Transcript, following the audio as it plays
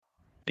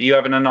Are you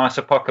having a nice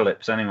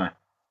apocalypse anyway?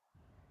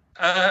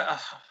 I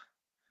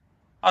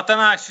don't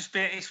know.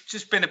 It's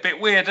just been a bit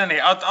weird, isn't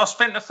it? I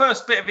spent the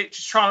first bit of it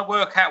just trying to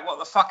work out what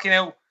the fucking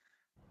hell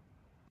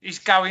is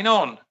going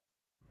on.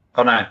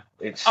 Oh no,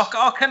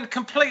 I can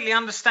completely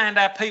understand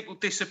how people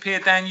disappear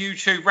down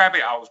YouTube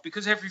rabbit holes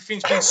because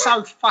everything's been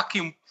so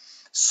fucking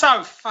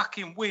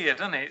weird,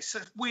 isn't it? It's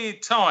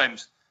weird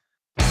times.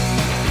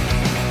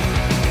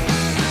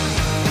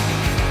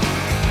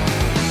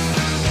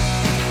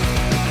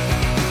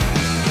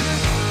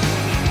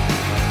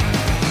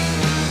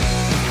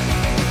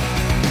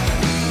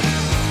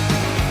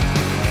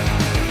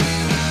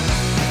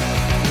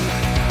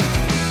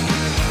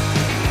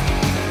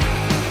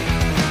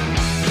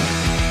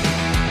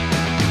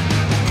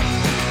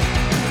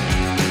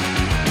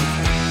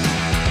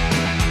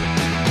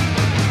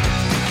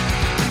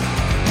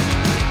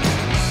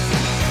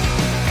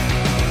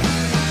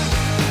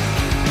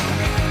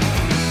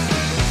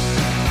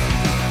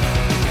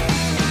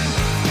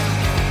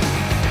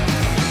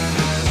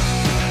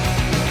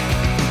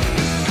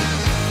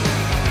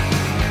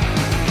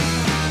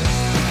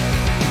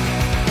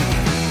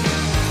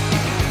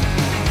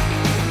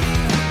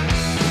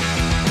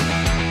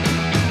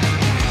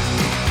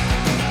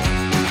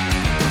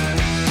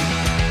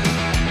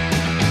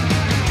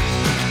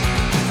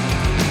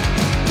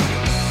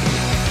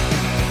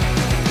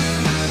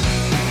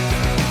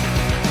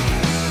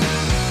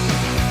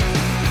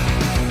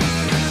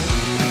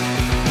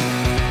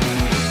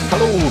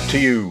 To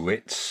you,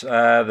 it's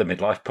the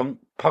Midlife Punk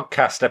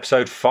Podcast,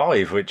 episode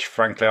 5, which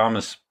frankly I'm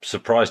as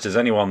surprised as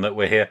anyone that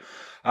we're here.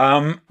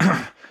 I'm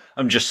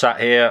just sat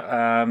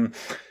here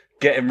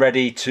getting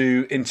ready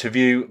to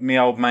interview me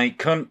old mate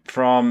Kunt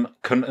from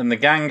Kunt The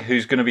Gang,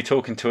 who's going to be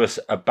talking to us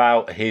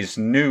about his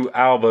new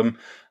album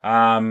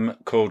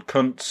called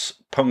Kunt's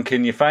Punk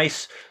in Your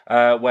Face,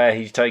 where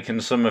he's taken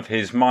some of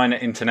his minor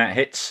internet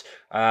hits,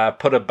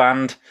 put a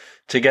band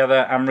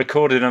together and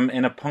recorded them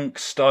in a punk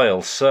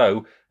style.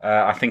 So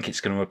I think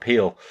it's going to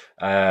appeal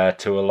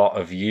to a lot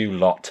of you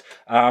lot.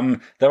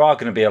 There are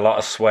going to be a lot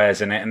of swears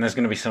in it, and there's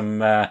going to be some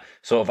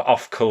sort of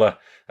off-colour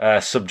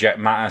subject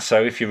matter.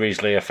 So if you're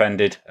easily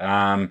offended,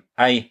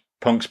 A,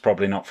 punk's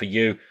probably not for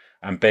you,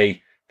 and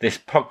B, this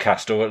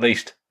podcast, or at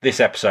least this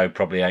episode,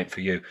 probably ain't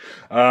for you.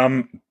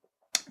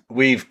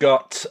 We've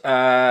got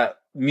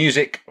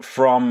music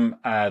from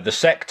the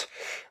Sect,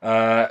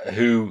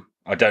 who...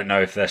 I don't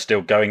know if they're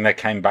still going. They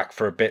came back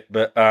for a bit,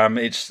 but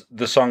it's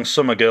the song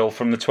Summer Girl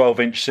from the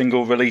 12-inch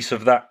single release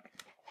of that,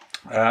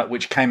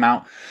 which came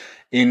out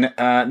in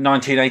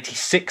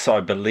 1986, I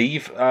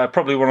believe.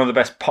 Probably one of the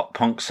best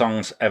pop-punk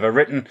songs ever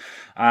written.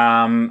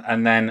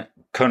 And then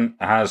Kunt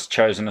has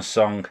chosen a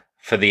song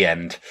for the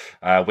end,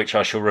 which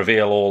I shall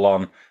reveal all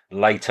on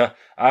later.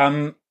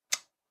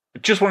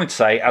 Just wanted to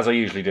say, as I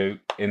usually do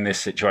in this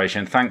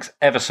situation, thanks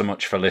ever so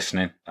much for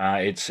listening.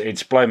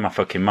 It's blown my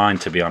fucking mind,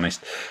 to be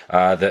honest,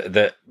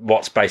 that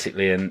what's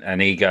basically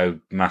an ego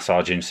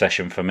massaging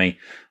session for me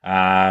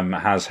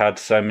has had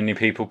so many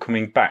people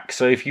coming back.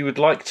 So if you would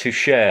like to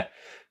share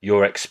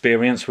your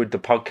experience with the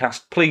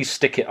podcast, please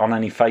stick it on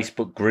any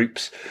Facebook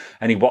groups,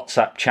 any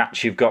WhatsApp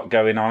chats you've got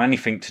going on,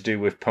 anything to do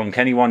with punk,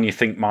 anyone you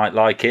think might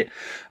like it,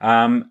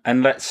 and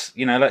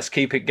let's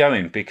keep it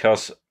going,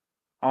 because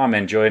I'm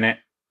enjoying it.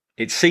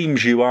 It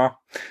seems you are.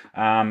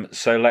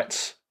 So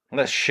let's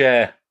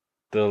share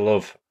the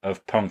love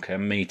of punk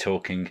and me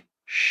talking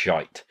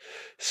shite.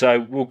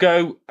 So we'll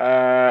go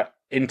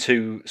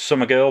into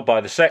Summer Girl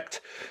by the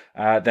Sect.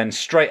 Then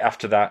straight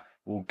after that,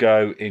 we'll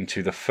go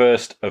into the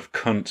first of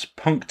Kunt's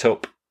punked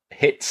up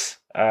hits,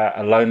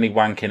 A Lonely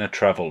Wank in a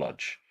Travel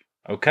Lodge.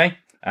 Okay?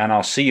 And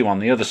I'll see you on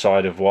the other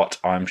side of what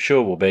I'm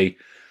sure will be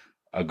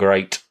a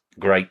great,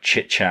 great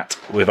chit-chat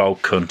with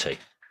old Kunty.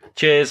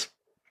 Cheers.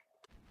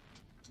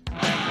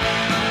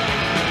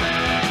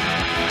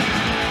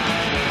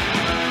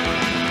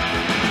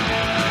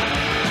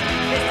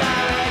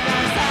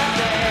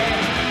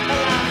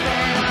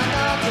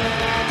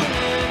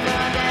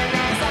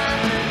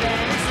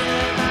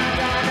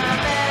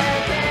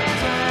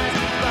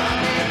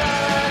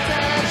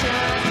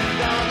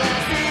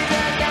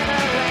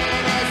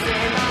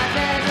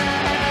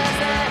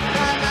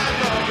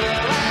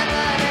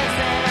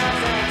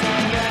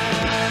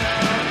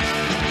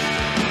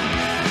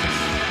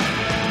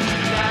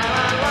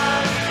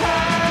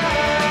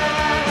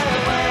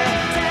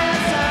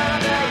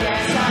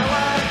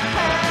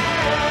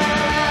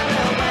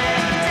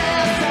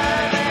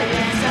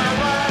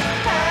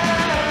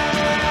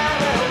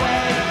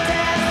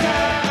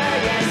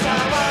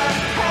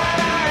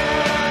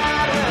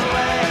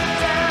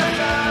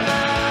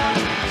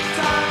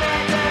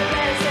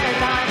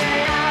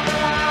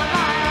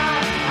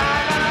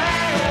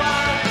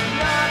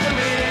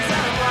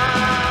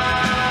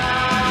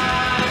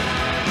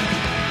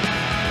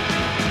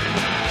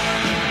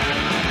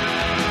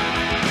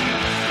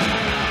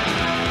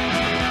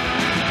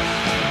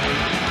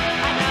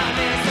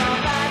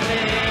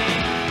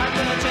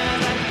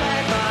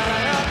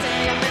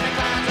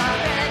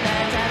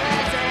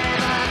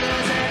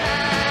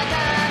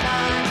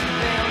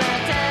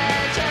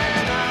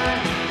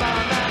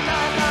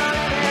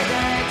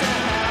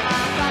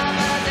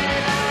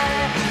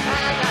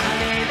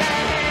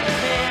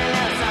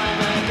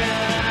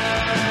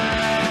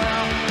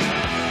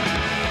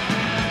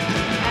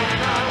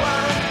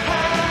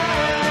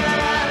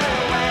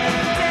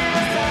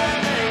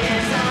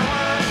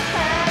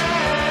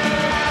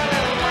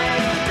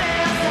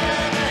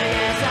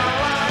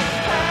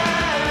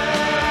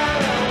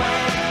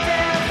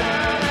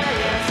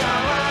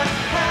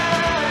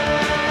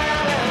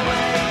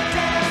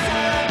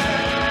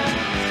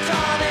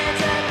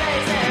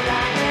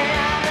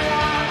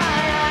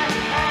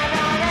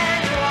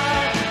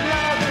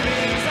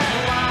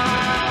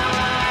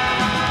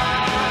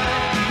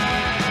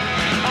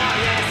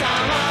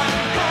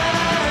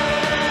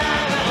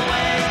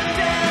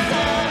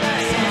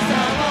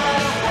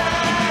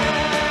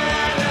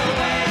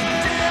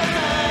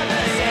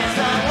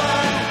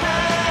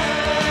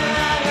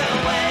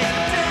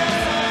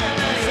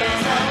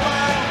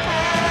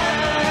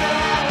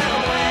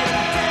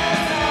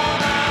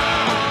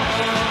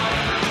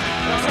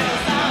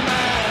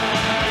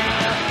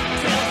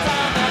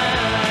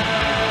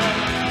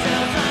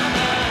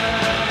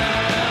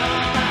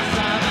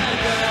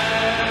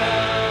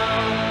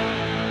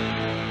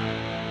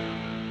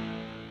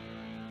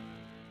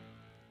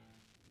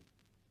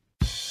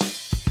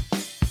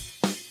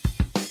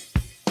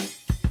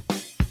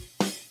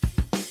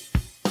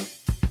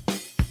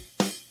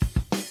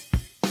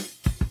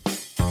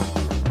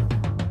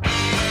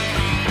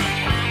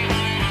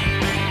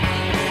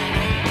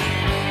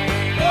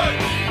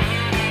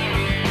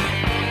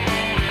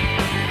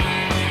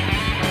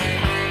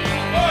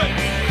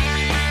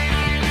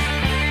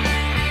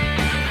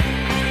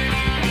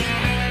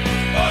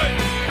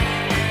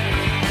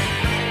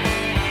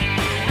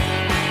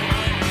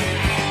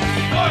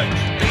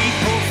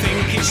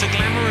 it's a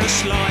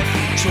glamorous life,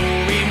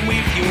 touring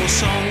with your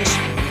songs.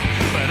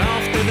 But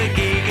after the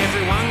gig,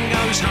 everyone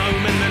goes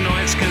home and the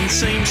nights can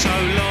seem so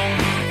long.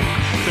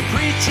 The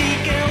pretty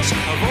girls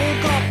have all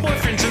got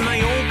boyfriends and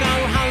they all go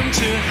home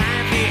to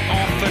have it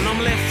off. And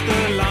I'm left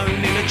alone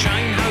in a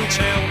chain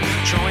hotel,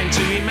 trying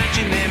to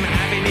imagine them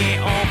having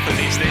it off. And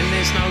it's then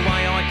there's no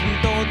way I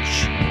can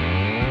dodge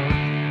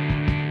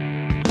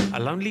a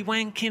lonely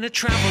wank in a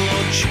travel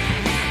lodge.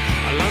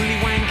 A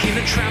lonely wank in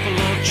a travel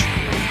lodge.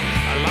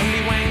 A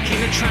lonely wank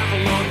in a travel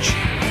lodge.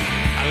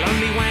 A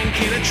lonely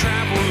wank in a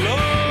travel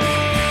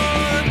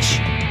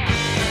lodge.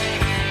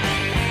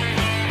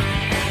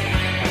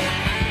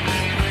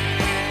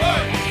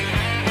 Oi!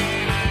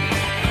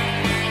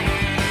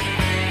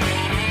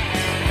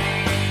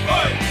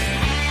 Oi!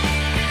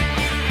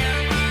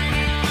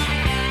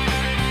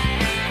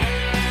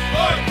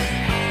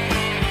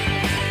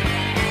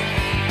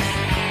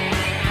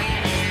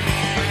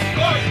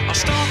 I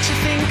start to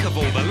think of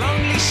all the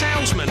lonely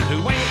salesmen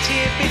who went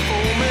here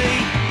before me.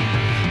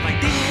 They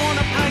didn't want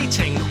to pay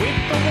 10 quid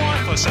for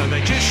Wi-Fi, so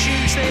they just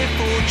used their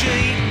 4G.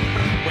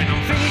 When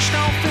I'm finished,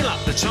 I'll fill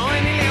up the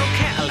tiny little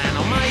kettle and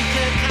I'll make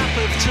a cup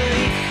of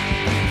tea.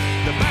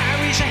 The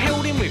batteries are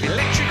held in with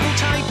electrical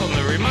tape on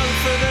the remote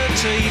for the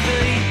TV.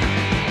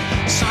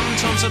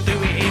 Sometimes I do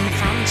it in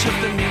front of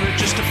the mirror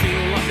just to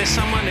feel like there's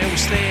someone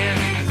else there.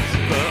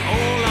 But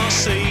all I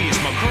see is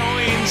my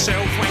crying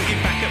self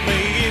wanking back at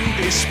me in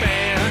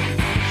despair.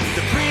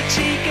 The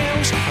pretty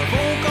girls have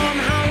all gone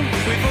home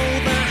with all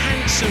the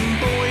handsome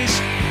boys.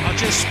 I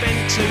just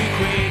spent 2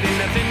 quid in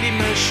the vending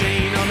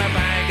machine on a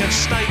bag of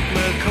steak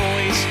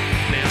McCoys.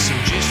 Now some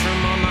juice from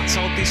my nuts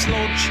I'll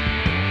dislodge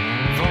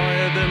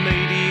via the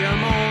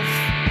medium of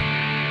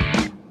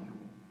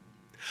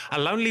a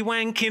lonely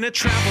wank in a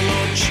travel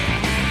lodge.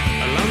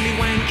 A lonely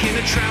wank in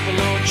a travel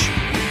lodge.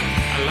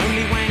 A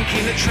lonely wank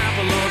in a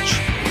travel lodge.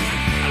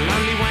 A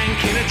lonely wank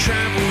in a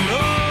travel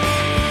lodge.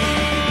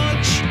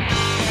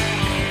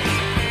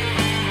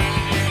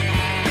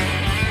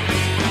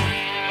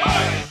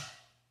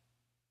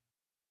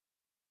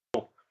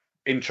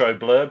 Intro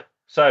blurb.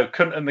 So,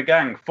 Kunt and the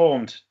Gang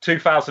formed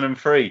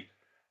 2003.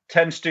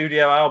 10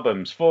 studio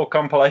albums, 4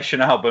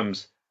 compilation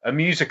albums, a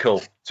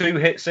musical, 2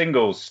 hit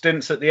singles,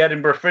 stints at the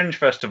Edinburgh Fringe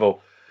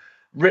Festival,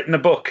 written a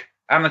book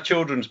and a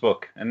children's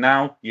book, and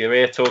now you're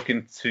here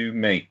talking to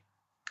me.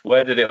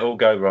 Where did it all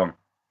go wrong?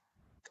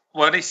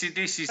 Well, this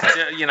is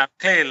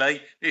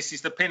clearly this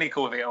is the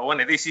pinnacle of it all,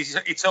 isn't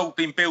it? It's all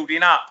been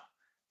building up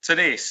to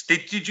this.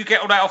 Did you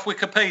get all that off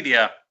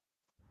Wikipedia?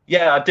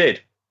 Yeah, I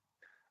did.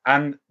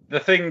 And the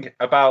thing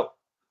about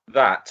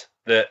that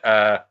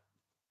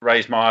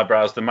raised my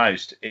eyebrows the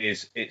most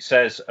is it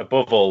says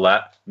above all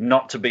that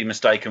not to be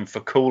mistaken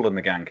for Kool and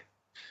the Gang.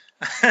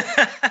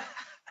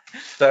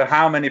 So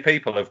how many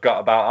people have got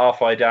about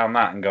halfway down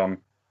that and gone,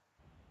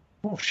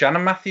 oh,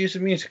 Shannon Matthews, a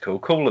musical,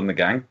 Kool and the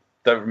Gang?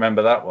 Don't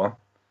remember that one.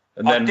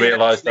 And then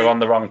realised they're on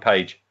the wrong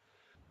page.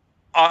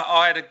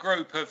 I had a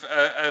group of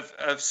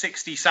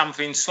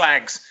 60-something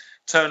slags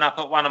turn up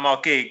at one of my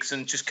gigs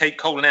and just keep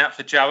calling out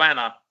for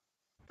Joanna.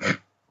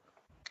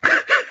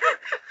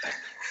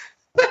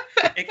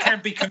 It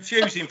can be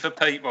confusing for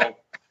people.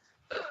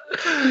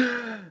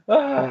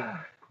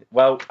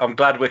 Well, I'm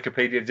glad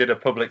Wikipedia did a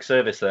public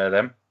service there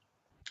then.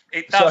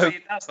 It does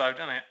though,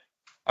 doesn't it?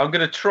 I'm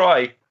going to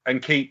try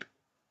and keep,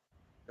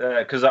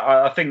 because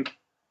I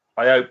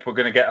hope we're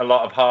going to get a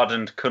lot of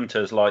hardened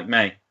cunters like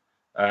me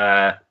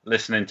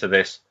listening to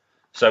this.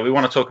 So we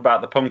want to talk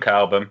about the punk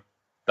album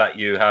that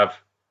you have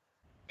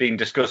been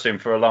discussing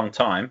for a long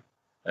time,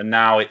 and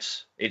now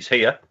it's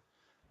here.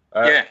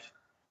 Yeah.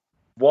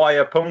 Why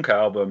a punk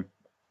album?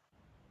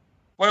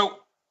 Well,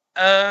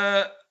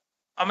 I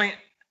mean,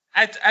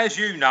 as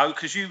you know,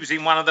 because you was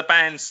in one of the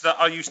bands that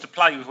I used to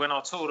play with when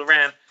I toured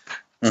around.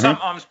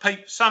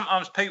 Mm-hmm.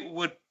 Sometimes people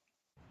would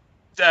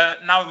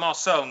know my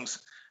songs,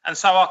 and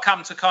so I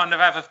come to kind of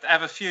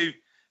have a few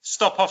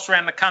stop-offs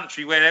around the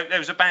country where there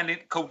was a band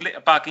called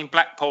Litterbug in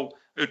Blackpool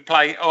who'd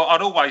play, or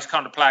I'd always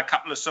kind of play a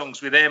couple of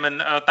songs with them,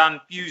 and I'd done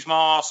Use My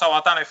Arse, so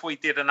I don't know if we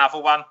did another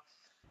one.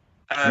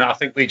 No, I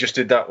think we just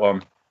did that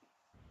one.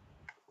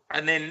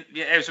 And then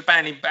there was a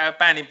band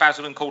in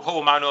Basildon called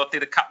Hormone who I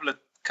did a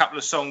couple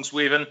of songs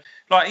with, and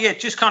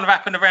just kind of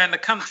happened around the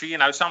country. You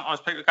know, sometimes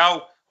people go,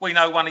 oh, we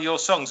know one of your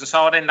songs, and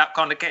so I'd end up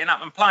kind of getting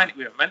up and playing it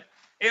with them. And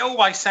it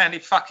always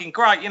sounded fucking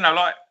great, you know,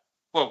 like,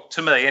 well,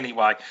 to me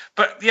anyway.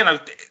 But, you know,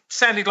 it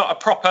sounded like a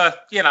proper,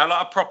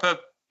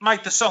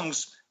 made the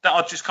songs that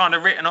I'd just kind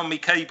of written on my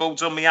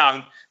keyboards on my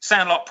own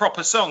sound like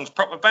proper songs,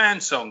 proper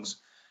band songs.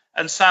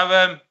 And so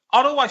I'd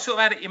always sort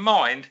of had it in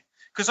mind,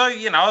 because I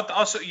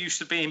sort of used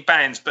to be in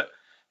bands, but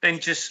then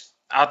just,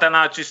 I don't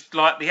know, just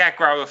like the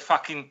aggro of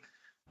fucking,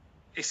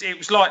 it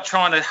was like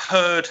trying to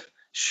herd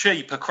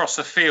sheep across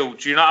a field.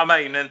 Do you know what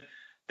I mean? And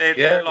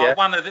they're like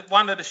one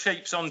of the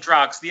sheep's on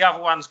drugs, the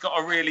other one's got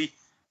a really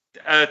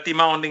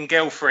demanding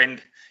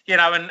girlfriend, you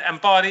know,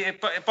 and by the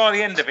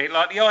end of it,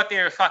 like, the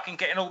idea of fucking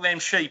getting all them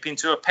sheep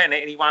into a pen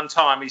at any one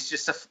time is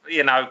just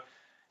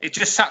it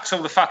just sucks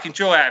all the fucking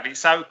joy out of it.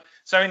 So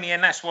So in the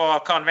end, that's why I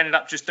kind of ended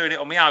up just doing it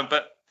on my own.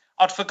 But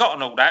I'd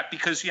forgotten all that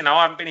because, you know,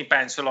 I haven't been in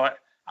bands for like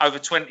over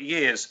 20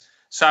 years.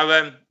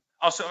 So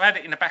I sort of had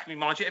it in the back of my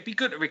mind. It'd be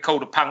good to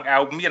record a punk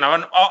album, you know.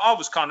 And I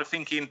was kind of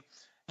thinking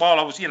while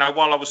I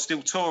was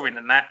still touring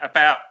and that,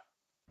 about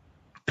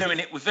doing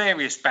it with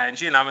various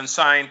bands, you know, and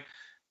saying,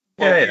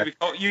 well,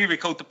 you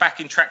record the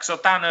backing tracks.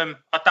 I've done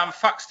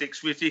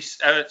Fucksticks with this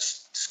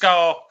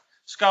ska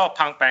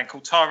punk band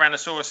called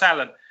Tyrannosaurus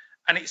Alan,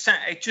 and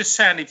it just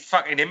sounded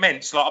fucking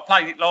immense. Like I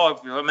played it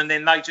live with them, and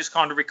then they just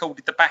kind of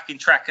recorded the backing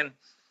track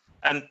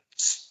and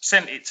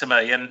sent it to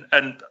me, and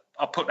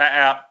I put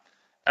that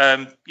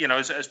out, you know,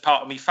 as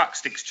part of my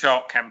Fucksticks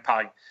chart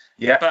campaign.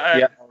 Yeah, but,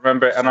 I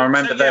remember it, and I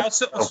remember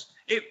that.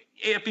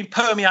 It had been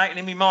permeating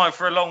in my mind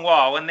for a long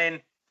while, and then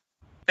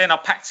I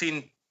packed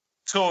in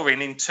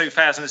touring in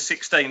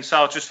 2016,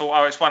 so I just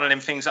thought, it's one of them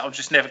things that I'm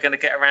just never going to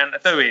get around to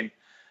doing.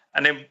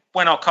 And then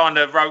when I kind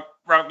of wrote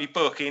my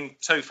book in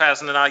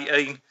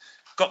 2018,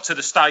 got to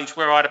the stage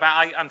where I had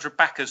about 800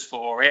 backers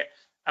for it,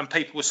 and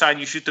people were saying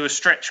you should do a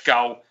stretch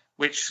goal,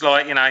 which,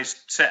 like, you know,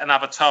 set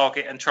another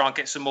target and try and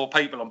get some more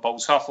people on board.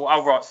 So I thought,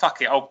 oh right,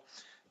 fuck it, I'll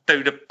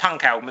do the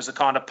punk album as a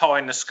kind of pie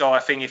in the sky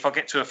thing if I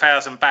get to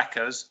 1,000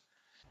 backers.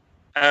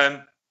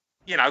 You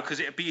know, because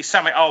it'd be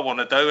something I want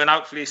to do, and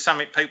hopefully it's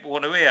something people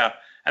want to hear.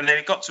 And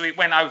then it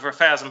went over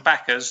 1,000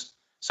 backers,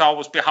 so I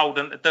was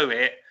beholden to do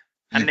it.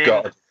 And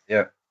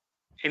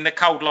in the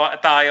cold light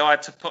of day, I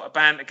had to put a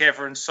band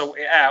together and sort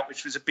it out,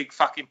 which was a big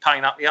fucking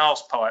pain up the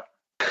arse pipe.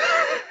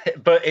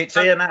 But it's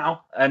here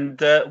now, and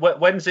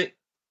when's it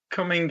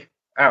coming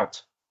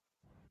out?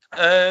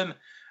 Well,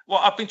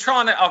 I've been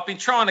trying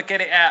to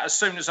get it out as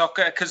soon as I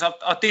could, because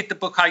I did the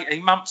book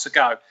 18 months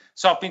ago,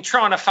 so I've been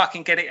trying to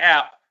fucking get it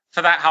out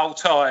for that whole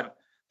time.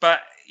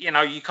 But you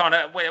know, you kind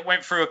of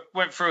went through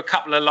a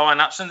couple of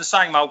lineups, and the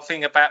same old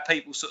thing about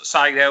people sort of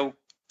say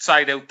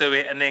they'll do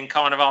it and then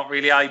kind of aren't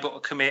really able to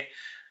commit,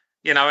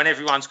 you know. And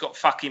everyone's got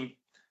fucking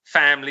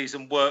families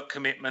and work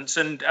commitments,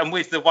 and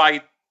with the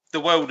way the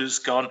world has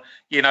gone,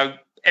 you know,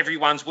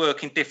 everyone's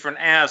working different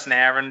hours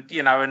now, and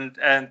you know,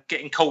 and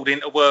getting called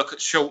into work at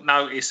short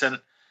notice,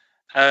 and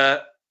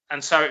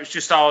so it was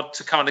just hard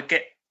to kind of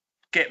get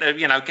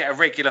a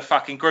regular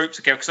fucking group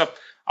together, because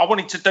I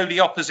wanted to do the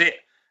opposite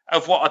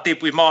of what I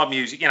did with my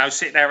music, you know,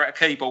 sit there at a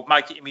keyboard,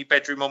 make it in my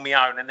bedroom on my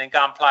own, and then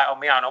go and play it on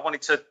my own. I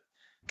wanted to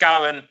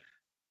go and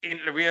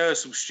into the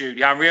rehearsal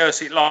studio and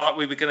rehearse it like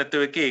we were going to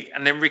do a gig,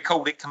 and then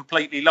record it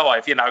completely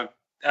live, you know,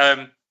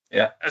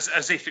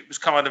 as if it was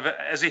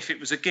as if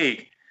it was a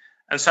gig.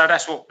 And so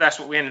that's what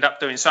we ended up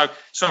doing. So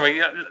sorry,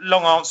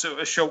 long answer to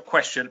a short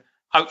question.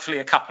 Hopefully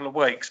a couple of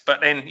weeks, but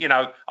then, you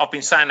know, I've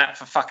been saying that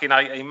for fucking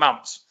 18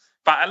 months.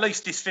 But at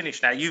least it's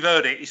finished now. You've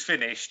heard it. It's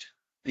finished.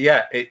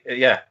 Yeah,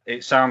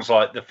 it sounds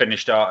like the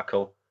finished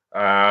article,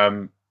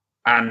 and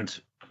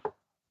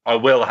I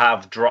will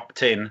have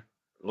dropped in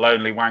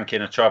Lonely Wank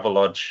in a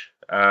Travelodge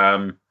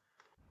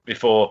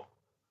before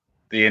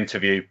the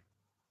interview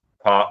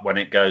part when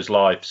it goes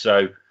live.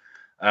 So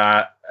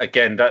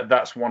again,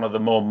 that's one of the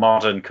more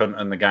modern Kunt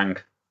and the Gang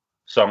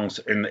songs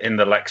in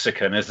the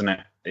lexicon, isn't it?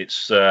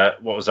 It's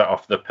what was that,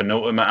 off the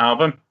penultimate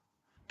album?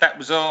 That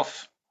was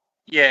off,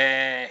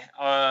 the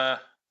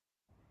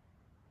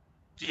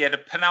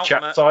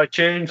penultimate. Japs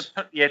iTunes.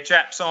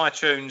 Japs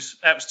iTunes.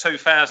 That was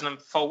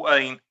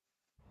 2014.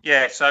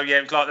 So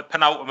it was like the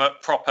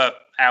penultimate proper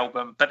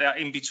album. But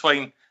in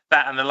between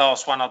that and the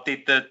last one, I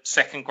did the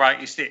second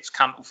greatest hits,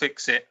 Kunt Will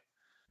Fix It.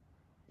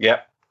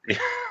 Yeah.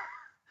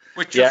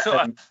 Which I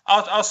sort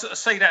of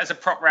see that as a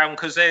proper album,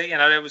 because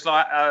there was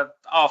like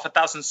half a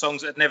dozen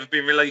songs that had never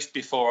been released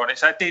before on it.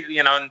 So it did,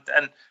 you know,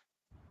 and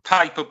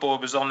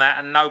Paperboy was on that,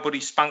 and Nobody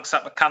Spunks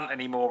Up a Cunt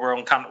Anymore were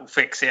on Kunt Will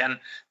Fix It, and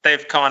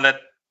they've kind of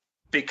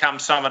become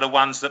some of the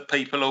ones that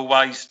people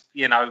always,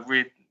 think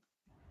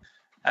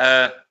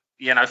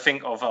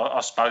of, I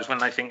suppose, when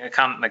they think of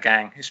Kunt and the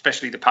Gang,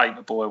 especially the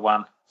Paperboy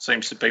one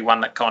seems to be one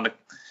that kind of.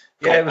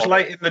 Yeah, it was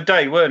late in the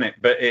day, weren't it?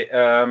 But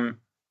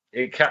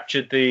it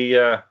captured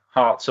the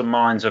hearts and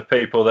minds of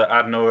people that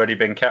hadn't already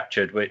been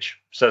captured, which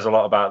says a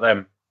lot about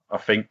them, I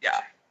think.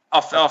 Yeah,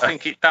 I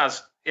think it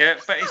does. Yeah,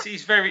 but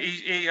he's very,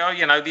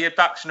 the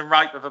abduction and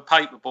rape of a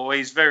Paperboy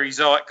is very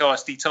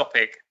zeitgeisty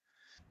topic.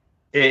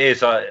 It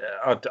is.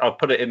 I'll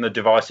put it in the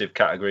divisive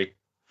category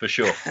for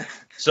sure.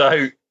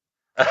 So,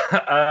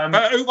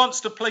 but who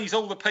wants to please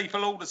all the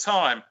people all the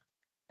time?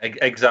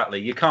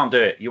 Exactly. You can't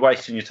do it. You're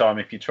wasting your time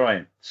if you're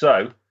trying.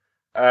 So,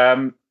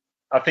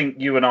 I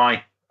think you and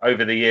I,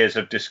 over the years,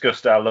 have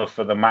discussed our love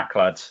for the Mac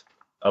Lads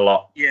a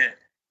lot. Yeah.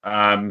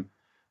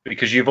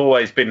 Because you've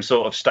always been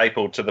sort of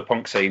stapled to the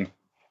punk scene,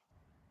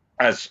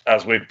 as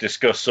we've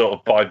discussed, sort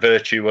of by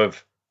virtue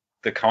of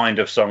the kind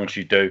of songs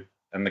you do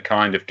and the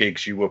kind of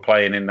gigs you were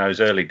playing in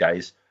those early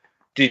days.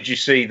 Did you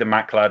see the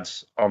Mac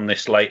Lads on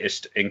this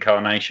latest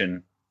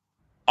incarnation?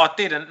 I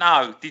didn't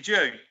know. Did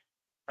you?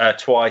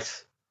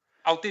 Twice.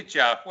 Oh, did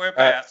you?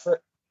 Whereabouts?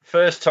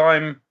 First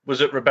time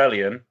was at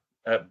Rebellion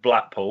at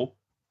Blackpool,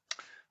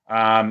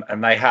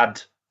 and they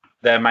had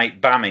their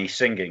mate Bammy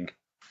singing,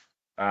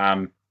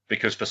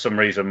 because for some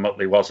reason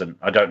Muttley wasn't.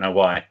 I don't know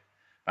why.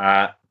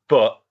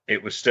 But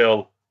it was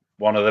still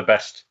one of the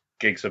best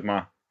gigs of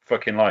my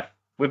fucking life.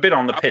 We've been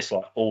on the piss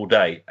like all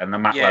day, and the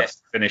Mac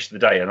lads finished the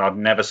day, and I've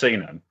never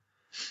seen them.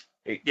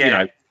 You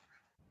know,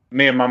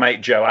 me and my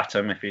mate Joe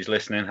Atom, if he's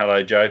listening,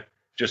 hello Joe,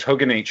 just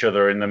hugging each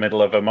other in the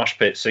middle of a mosh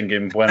pit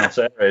singing Buenos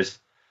Aires.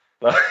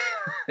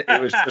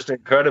 It was just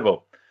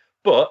incredible.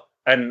 But,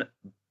 and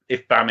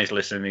if Bam is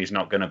listening, he's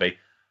not going to be.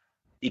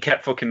 He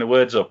kept fucking the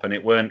words up, and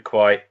it weren't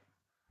quite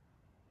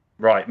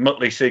right.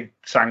 Muttley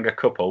sang a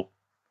couple.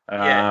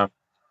 But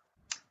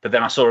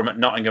then I saw him at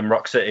Nottingham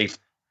Rock City.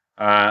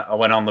 I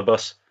went on the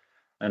bus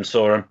and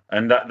saw him,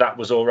 and that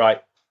was all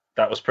right.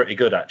 That was pretty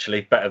good,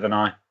 actually. Better than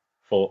I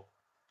thought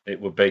it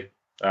would be.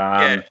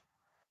 But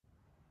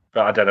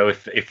I don't know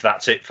if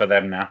that's it for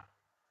them now.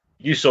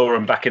 You saw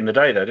them back in the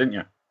day, though, didn't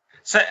you?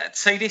 So,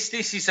 see, this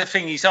is the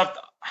thing is I've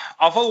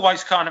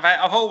always sort of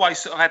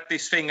had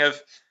this thing of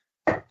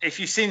if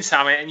you've seen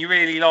something and you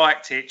really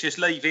liked it, just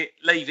leave it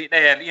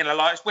there. You know,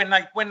 like when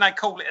they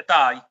call it a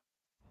day.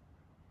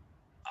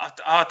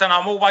 I don't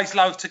know. I'm always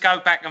loath to go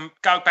back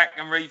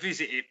and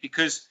revisit it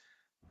because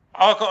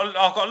I've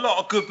got a lot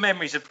of good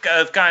memories of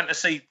going to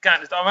see.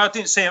 I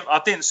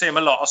didn't see him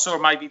a lot. I saw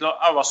him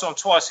I saw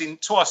him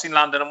twice in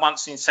London and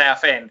once in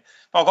Southend.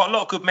 But I've got a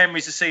lot of good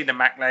memories of seeing the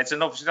Mac lads,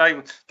 and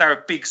obviously they're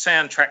a big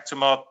soundtrack to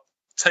my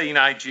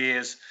teenage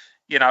years.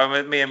 You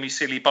know, me and my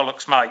silly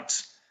bollocks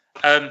mates,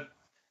 and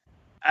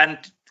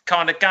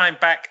kind of going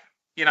back,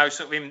 you know,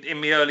 sort of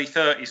in my early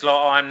 30s, like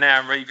I am now,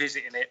 and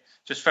revisiting it,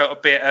 just felt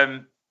a bit.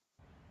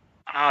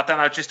 I don't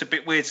know, just a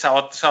bit weird,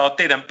 so I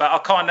didn't. But I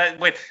kind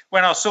of,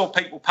 when I saw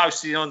people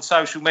posting on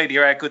social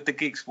media how good the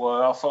gigs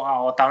were, I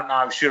thought, I don't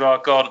know, should I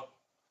have gone?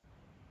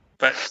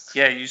 But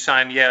yeah, you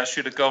saying, I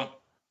should have gone.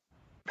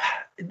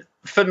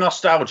 For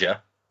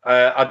nostalgia,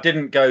 I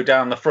didn't go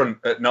down the front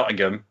at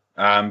Nottingham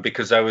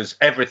because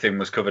everything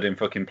was covered in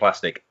fucking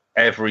plastic,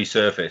 every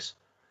surface,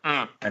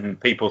 and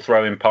people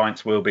throwing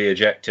pints will be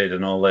ejected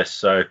and all this.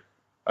 So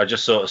I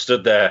just sort of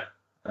stood there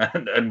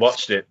and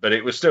watched it, but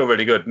it was still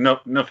really good.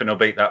 Nothing will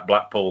beat that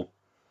Blackpool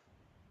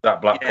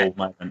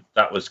moment.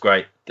 That was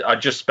great. I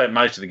just spent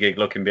most of the gig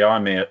looking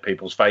behind me at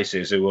people's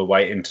faces who were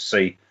waiting to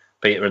see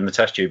Peter and the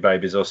Test Tube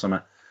Babies or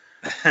something.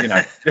 You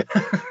know,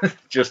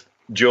 just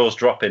jaws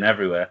dropping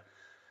everywhere.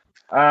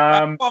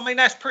 Well, I mean,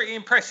 that's pretty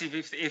impressive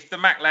if the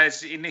Mac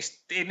lads in this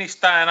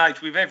day and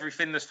age with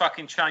everything that's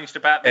fucking changed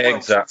about the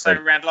world since they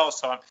were around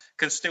last time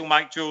can still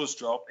make jaws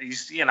drop.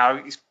 He's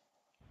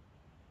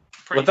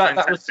pretty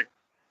fantastic.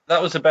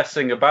 That was the best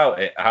thing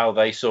about it, how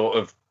they sort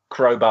of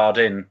crowbarred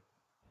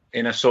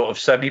in a sort of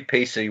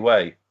semi-PC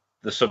way,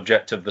 the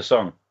subject of the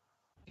song.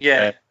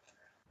 Yeah.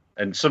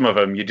 And some of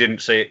them, you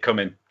didn't see it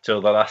coming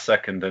till the last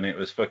second, and it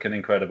was fucking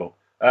incredible.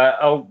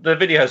 The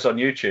video's on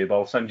YouTube.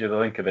 I'll send you the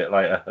link of it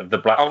later, of the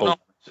Blackpool. No.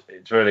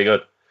 It's really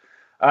good.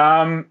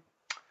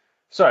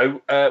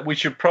 So we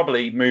should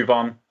probably move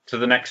on to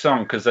the next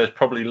song, because there's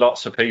probably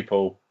lots of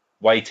people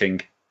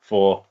waiting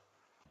for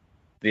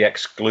the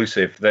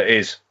exclusive that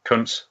is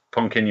Kunt's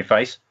Punk in Your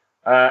Face.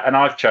 And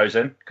I've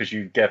chosen, because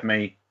you gave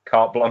me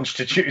carte blanche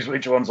to choose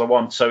which ones I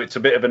want, so it's a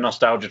bit of a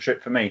nostalgia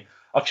trip for me.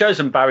 I've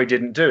chosen Barry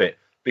Didn't Do It,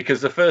 because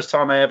the first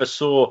time I ever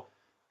saw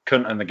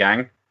Kunt and the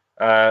Gang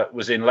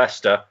was in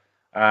Leicester.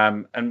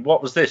 And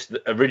what was this?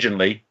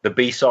 Originally, the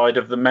B-side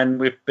of the Men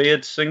with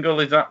Beards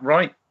single, is that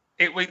right?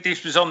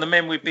 This was on the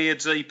Men with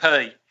Beards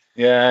EP.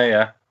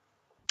 Yeah.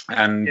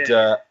 And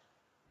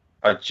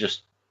I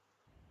just...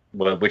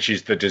 Well, which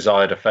is the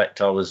desired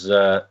effect. I was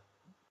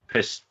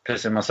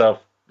pissing myself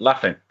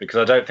laughing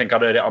because I don't think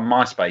I'd heard it on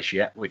MySpace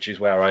yet, which is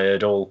where I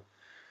heard all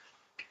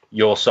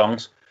your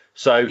songs.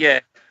 So,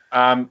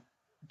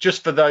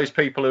 just for those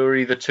people who are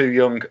either too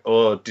young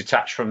or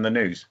detached from the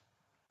news,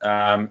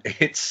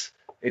 it's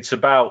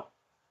about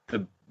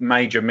the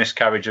major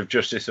miscarriage of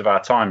justice of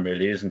our time,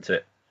 really, isn't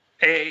it?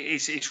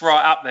 It's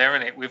right up there,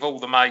 isn't it, with all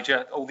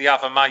the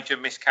other major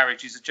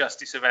miscarriages of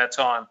justice of our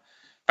time.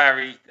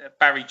 Barry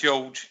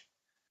George.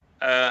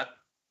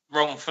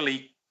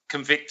 Wrongfully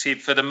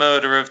convicted for the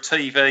murder of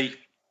TV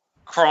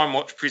Crime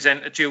Watch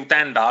presenter Jill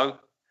Dando,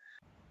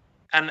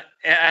 and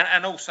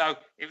also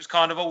it was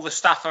kind of all the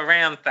stuff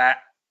around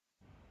that,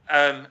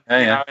 you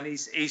know, and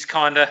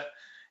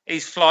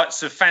his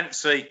flights of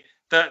fancy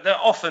that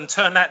often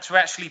turned out to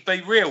actually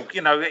be real.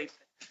 You know,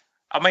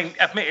 I mean,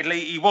 admittedly,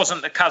 he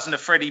wasn't the cousin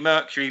of Freddie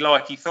Mercury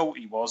like he thought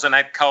he was, and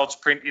had cards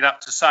printed up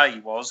to say he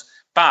was,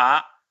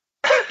 but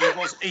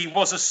he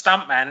was a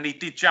stuntman, and he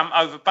did jump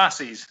over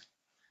buses.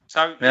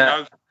 So, you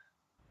know...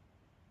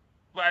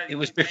 Well, it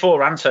was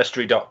before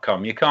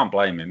Ancestry.com. You can't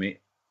blame him. He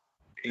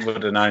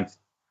would have known.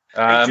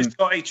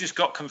 He just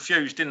got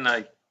confused, didn't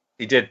he?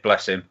 He did,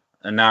 bless him.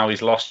 And now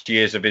he's lost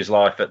years of his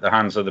life at the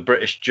hands of the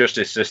British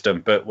justice system,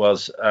 but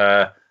was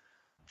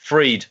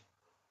freed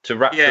to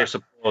rapturous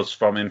applause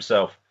from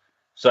himself.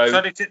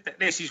 So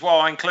this is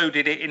why I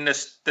included it in the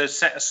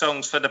set of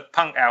songs for the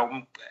punk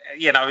album.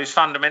 You know, it's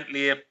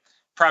fundamentally a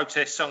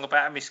protest song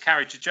about a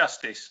miscarriage of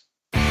justice.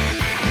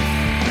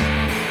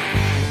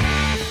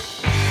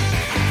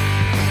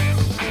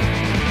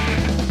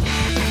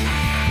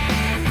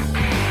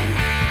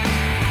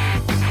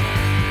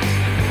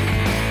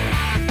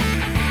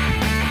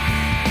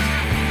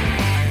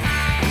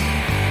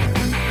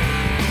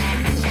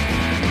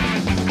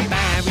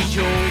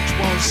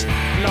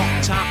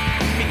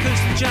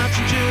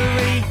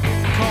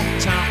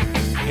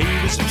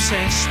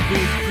 obsessed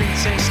with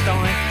Princess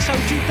Di, so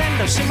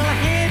Dando, similar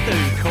hairdo,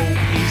 caught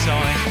his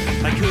eye.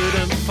 They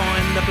couldn't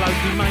find the bloke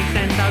who made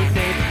Dando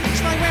dead,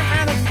 so they went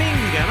round and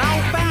fingered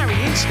old Barry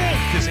instead,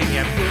 cause he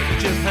had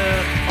footage of her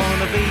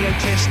on a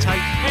VHS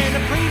tape and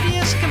a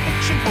previous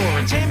conviction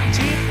for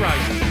attempted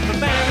rape.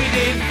 But Barry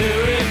didn't do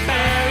it,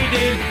 Barry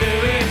didn't do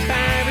it,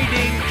 Barry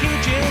didn't kill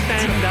Jill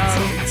Dando.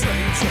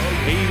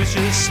 He was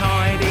just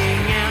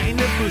hiding out in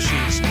the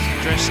bushes,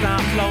 dressed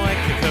up like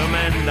a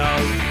commando.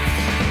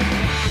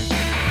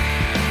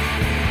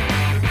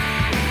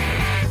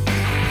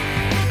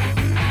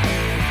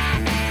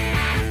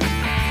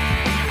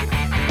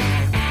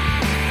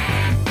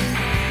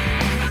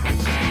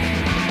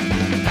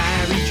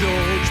 Barry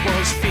George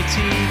was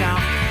fitted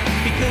up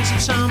because of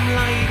some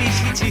ladies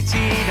he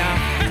titted up.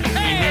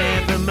 He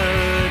never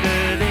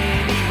murdered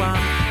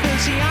anyone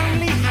because he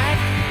only had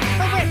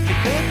a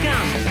replica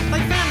gun.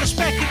 They found a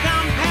speck of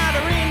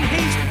gunpowder in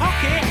his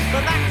pocket,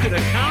 but that could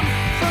have come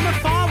from a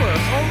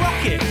firework or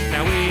rocket.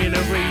 Now in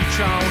a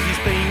retrial he's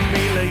been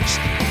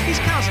released. His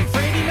cousin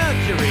Freddie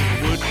Mercury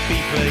would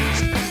be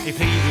pleased if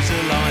he was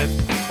alive,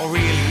 or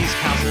really his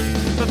cousin.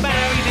 But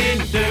Barry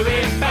didn't do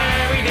it,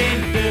 Barry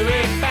didn't do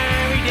it,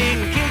 Barry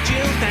didn't kill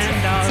Jill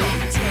Dando.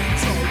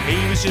 He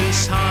was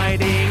just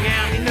hiding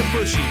out in the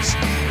bushes,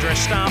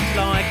 dressed up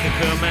like a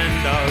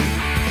commando.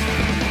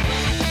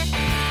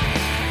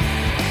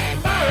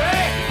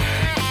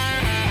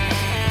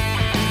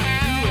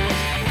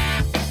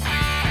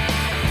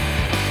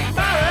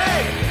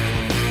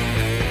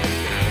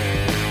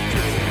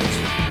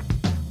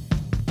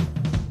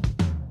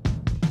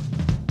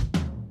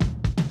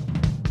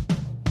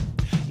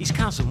 His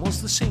cousin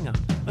was the singer,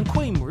 and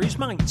Queen were his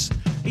mates.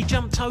 He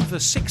jumped over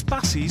 6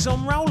 buses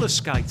on roller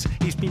skates.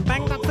 He's been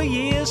banged up for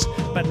years,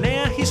 but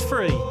now he's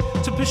free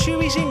to pursue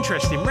his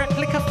interest in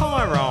replica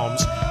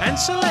firearms and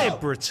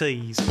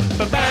celebrities.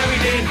 But Barry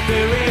didn't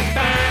do it,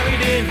 Barry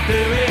didn't do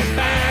it,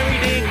 Barry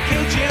didn't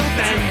kill Jill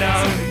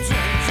Dando.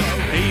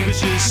 He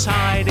was just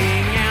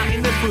hiding out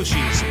in the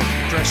bushes,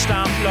 dressed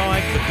up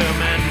like a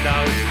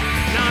commando.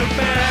 No,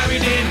 Barry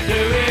didn't do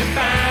it,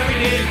 Barry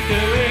didn't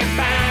do it,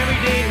 Barry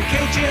didn't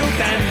kill Jill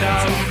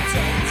Dando.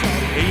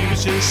 He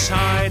was just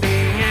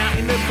hiding out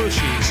in the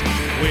bushes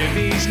with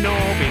his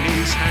knob in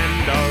his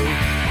hando.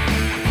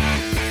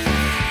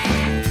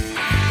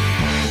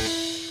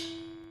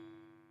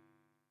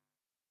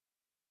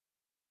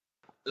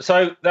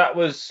 So that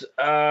was,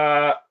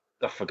 I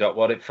forgot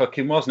what it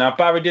fucking was now.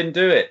 Barry didn't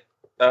do it.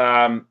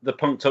 The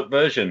punked up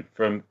version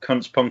from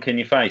Kunt's Punk in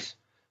Your Face.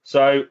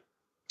 So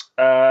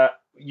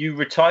you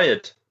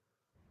retired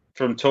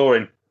from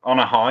touring on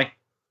a high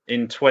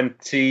in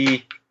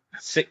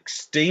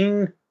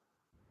 2016.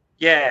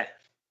 Yeah.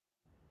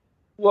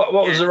 What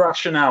was the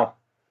rationale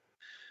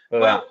for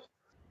that?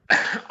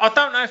 I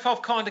don't know if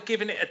I've kind of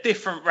given it a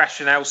different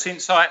rationale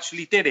since I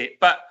actually did it,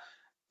 but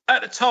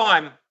at the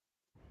time,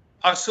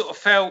 I sort of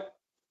felt,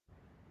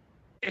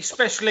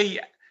 especially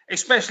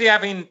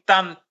having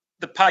done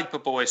the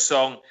Paperboy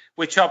song,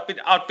 which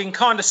I'd been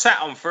kind of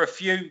sat on for a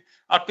few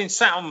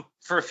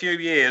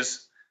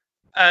years,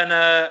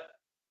 and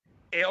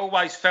it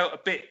always felt a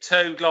bit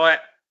too like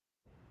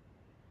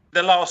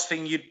the last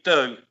thing you'd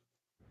do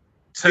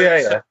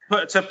to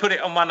put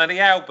it on one of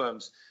the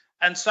albums.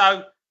 And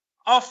so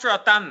after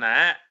I'd done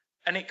that,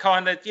 and it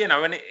kind of,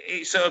 and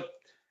it sort of,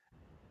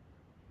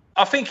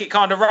 I think it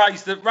kind of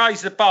raised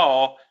the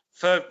bar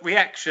for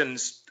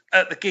reactions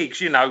at the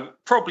gigs,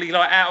 probably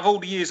like out of all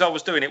the years I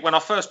was doing it, when I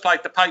first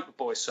played the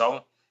Paperboy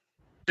song,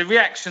 the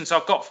reactions I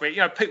got from it,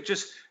 people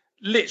just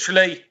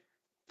literally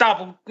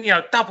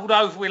doubled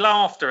over with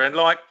laughter and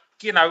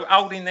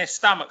holding their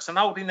stomachs and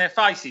holding their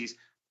faces.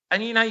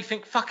 And, you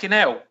think, fucking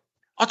hell,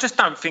 I just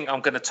don't think I'm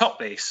going to top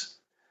this.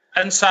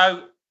 And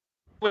so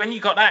when you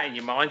got that in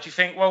your mind, you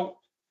think, well,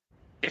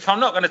 if I'm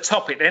not going to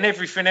top it, then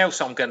everything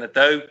else I'm going to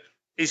do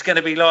is going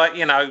to be like,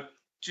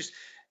 just,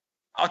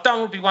 I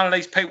don't want to be one of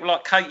these people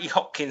like Katie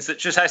Hopkins that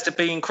just has to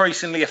be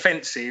increasingly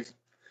offensive.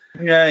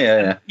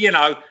 Yeah.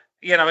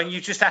 And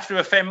you just have to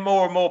offend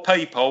more and more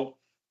people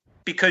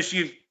because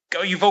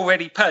you've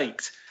already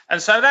peaked.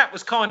 And so that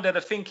was kind of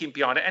the thinking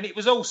behind it. And it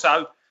was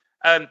also,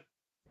 I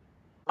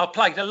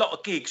played a lot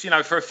of gigs,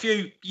 for a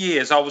few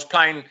years I was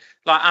playing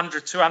like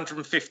 100 to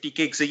 150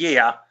 gigs a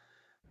year.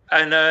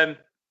 And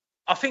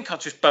I think I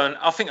just burnt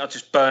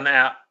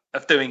out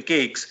of doing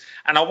gigs,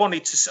 and I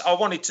wanted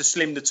to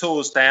slim the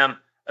tours down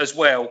as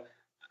well.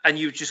 And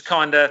you just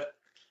kind of,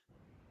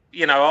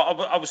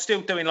 I was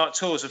still doing like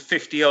tours of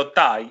 50 odd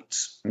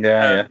dates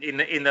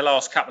in the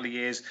last couple of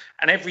years.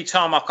 And every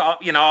time I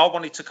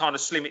wanted to kind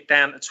of slim it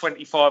down to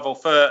 25 or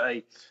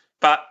 30,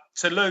 but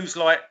to lose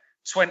like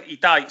 20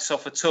 dates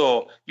off a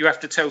tour, you have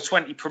to tell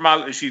 20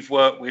 promoters you've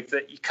worked with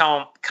that you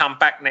can't come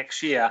back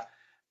next year.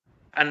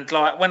 And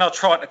like when I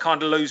tried to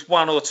kind of lose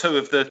one or two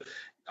of the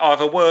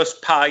either worse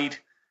paid,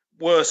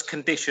 worse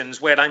conditions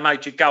where they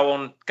made you go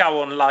on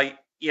late,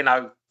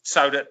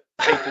 so that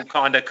people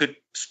kind of could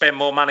spend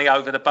more money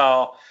over the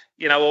bar,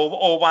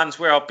 or ones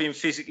where I've been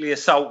physically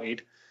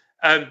assaulted.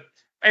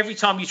 Every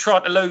time you try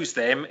to lose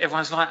them,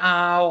 everyone's like,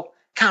 oh,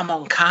 come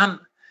on, cunt.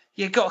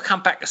 You've got to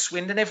come back to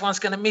Swindon. Everyone's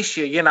going to miss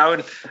you, you know.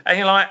 And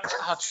you're like,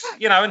 oh,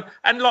 you know,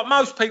 and like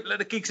most people at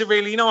the gigs are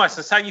really nice.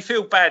 And so you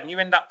feel bad and you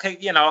end up,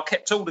 you know, I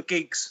kept all the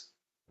gigs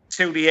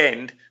till the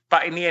end.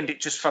 But in the end,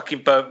 it just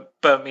fucking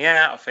burnt me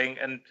out, I think.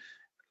 And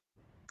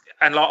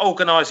like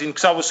organising,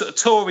 because I was sort of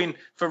touring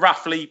for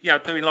roughly, you know,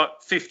 doing like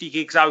 50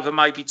 gigs over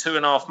maybe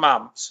 2.5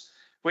 months,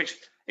 which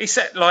is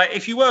like,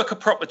 if you work a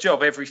proper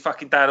job every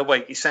fucking day of the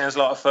week, it sounds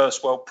like a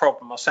first world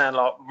problem. I sound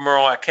like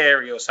Mariah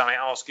Carey or something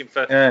asking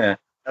for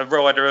a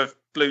rider of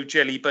blue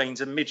jelly beans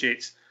and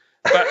midgets.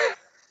 But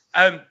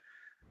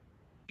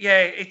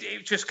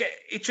it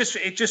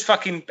just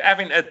fucking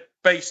having to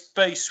be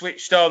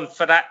switched on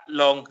for that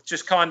long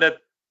just kind of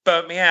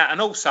burnt me out. And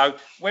also,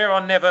 where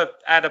I never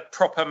had a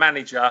proper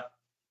manager,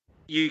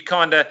 you're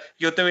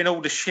doing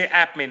all the shit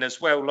admin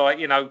as well, like,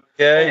 you know,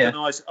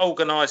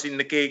 organising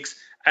the gigs,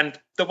 and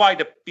the way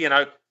the, you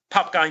know,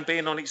 pub game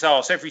being on its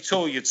arse, every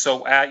tour you'd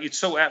sort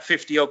out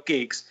 50 odd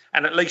gigs,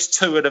 and at least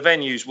 2 of the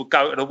venues would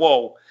go to the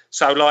wall.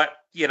 So like,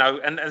 you know,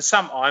 and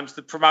sometimes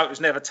the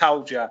promoters never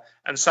told you,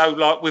 and so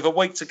like with a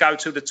week to go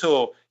to the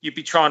tour, you'd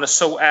be trying to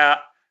sort out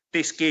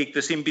this gig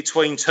that's in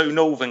between 2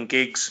 northern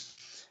gigs,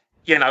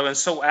 you know, and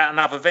sort out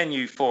another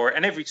venue for it.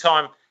 And every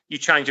time you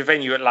change a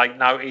venue at late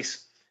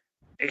notice,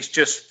 it's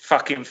just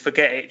fucking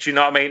forget it. Do you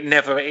know what I mean?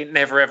 It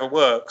never ever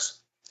works.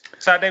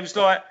 So there was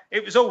like,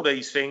 it was all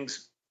these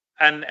things.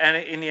 And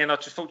in the end, I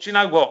just thought, do you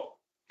know what?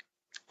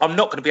 I'm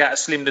not going to be able to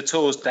slim the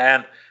tours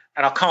down,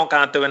 and I can't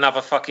go and do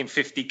another fucking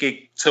 50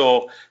 gig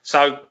tour.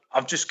 So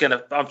I'm just gonna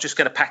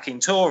pack in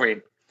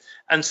touring.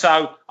 And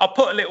so I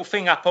put a little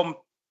thing up on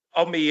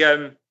me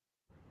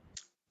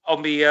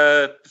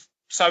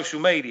social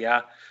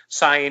media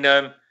saying,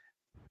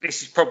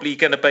 this is probably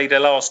going to be the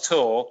last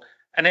tour.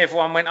 And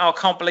everyone went, oh, I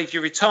can't believe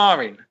you're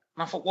retiring. And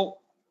I thought, well,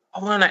 I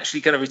wasn't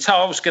actually going to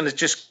retire. I was going to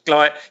just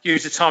like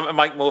use the time to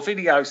make more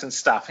videos and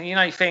stuff. And, you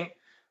know, you think,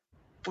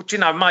 well, you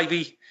know,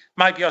 maybe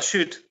I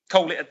should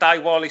call it a day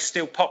while it's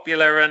still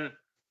popular.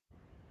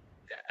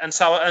 And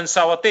so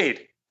I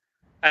did.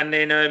 And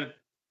then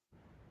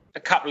a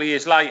couple of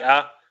years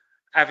later,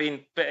 having,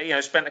 you know,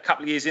 spent a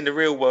couple of years in the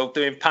real world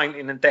doing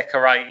painting and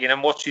decorating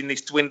and watching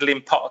this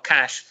dwindling pot of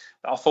cash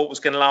that I thought was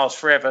going to last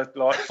forever,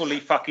 like fully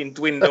fucking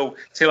dwindle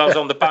till I was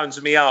on the bones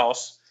of my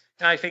arse.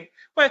 And I think,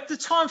 well, the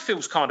time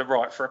feels kind of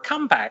right for a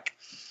comeback.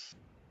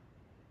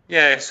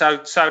 Yeah, so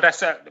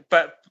that's it.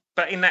 But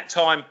in that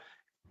time,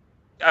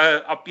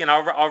 I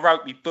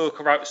wrote my book,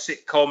 I wrote a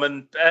sitcom,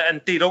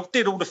 and did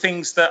all the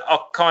things that I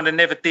kind of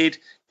never did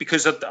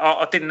because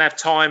I didn't have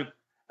time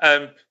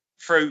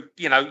through,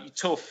 you know, you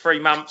tour for 3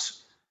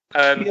 months,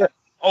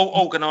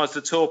 organise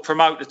the tour,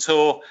 promote the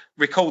tour,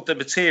 record the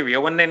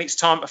material, and then it's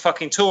time to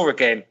fucking tour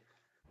again.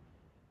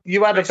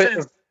 You had a bit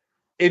of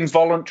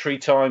involuntary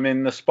time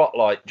in the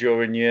spotlight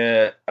during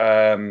your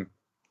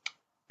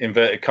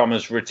inverted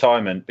commas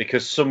retirement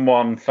because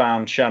someone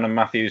found Shannon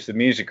Matthews the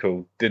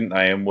musical, didn't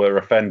they, and were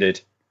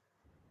offended.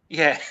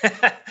 Yeah.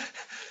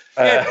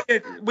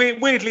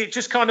 Weirdly, it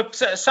just kind of,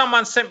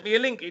 someone sent me a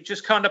link. It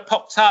just kind of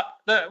popped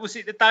up. Was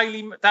it the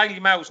Daily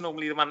Mail's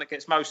normally the one that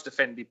gets most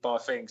offended by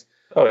things?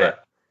 Oh yeah.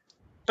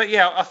 But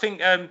yeah, I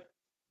think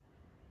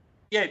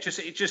it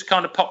just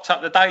kind of popped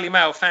up. The Daily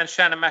Mail found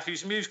Shannon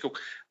Matthews musical,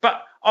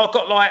 but I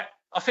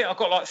think I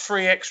got like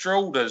 3 extra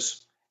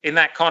orders in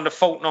that kind of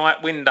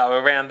fortnight window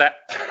around that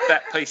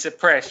piece of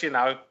press, you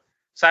know.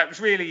 So it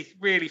was really,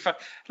 really fun.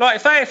 Like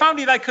if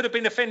only they could have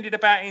been offended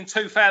about it in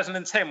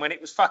 2010 when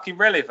it was fucking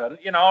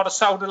relevant, you know, I'd have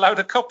sold a load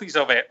of copies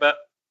of it. But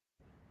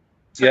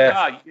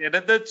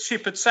the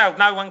ship had sailed.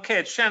 No one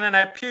cared. Shannon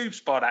had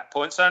pubes by that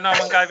point, so no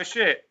one gave a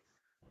shit.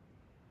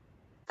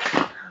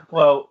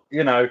 Well,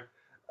 you know,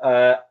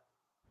 I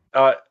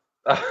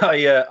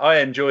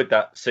enjoyed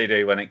that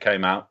CD when it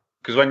came out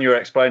because when you were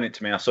explaining it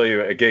to me, I saw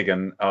you at a gig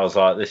and I was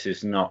like, this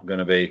is going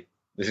to be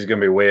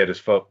weird as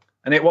fuck.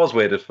 And it was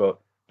weird as fuck,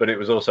 but it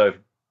was also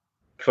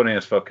funny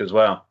as fuck as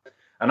well.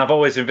 And I've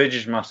always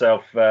envisaged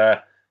myself,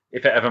 if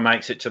it ever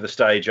makes it to the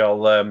stage,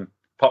 I'll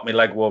pop my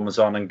leg warmers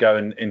on and go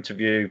and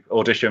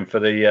audition for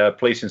the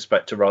police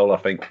inspector role. I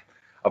think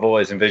I've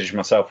always envisaged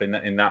myself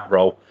in that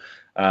role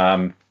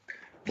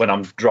when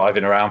I'm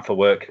driving around for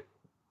work,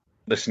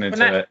 listening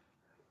to it.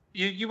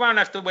 You won't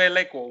have to wear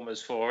leg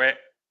warmers for it.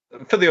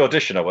 For the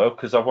audition, I will,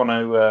 because I want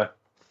to.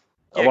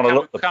 I want to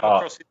look the part. Come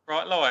across in the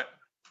right light.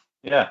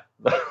 Yeah,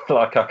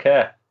 like I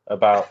care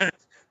about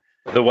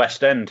the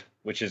West End,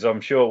 which is,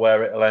 I'm sure,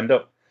 where it'll end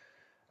up.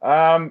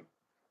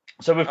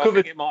 So we've covered. I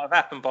think it might have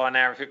happened by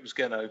now if it was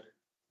going to.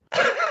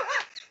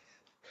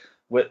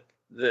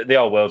 The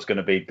old world's going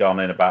to be gone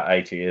in about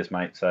 80 years,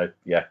 mate. So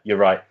yeah, you're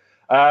right.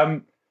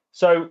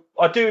 So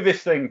I do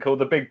this thing called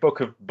the Big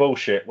Book of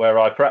Bullshit, where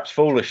I perhaps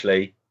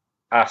foolishly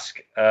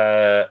ask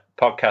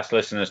podcast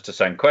listeners to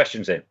send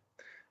questions in.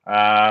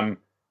 And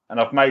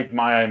I've made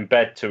my own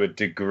bed to a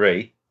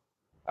degree.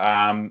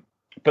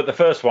 But the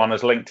first one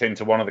has linked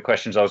into one of the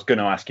questions I was going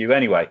to ask you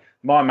anyway.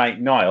 My mate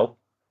Niall,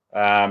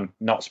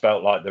 not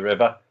spelt like the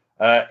river,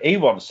 he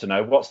wants to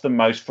know what's the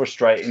most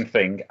frustrating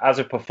thing as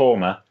a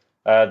performer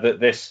that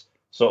this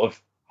sort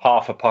of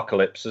half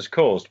apocalypse has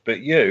caused. But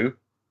you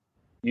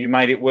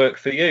made it work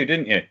for you,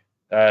 didn't you?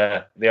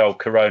 The old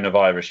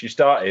coronavirus. You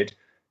started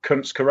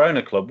Kunt's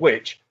Corona Club,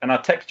 which, and I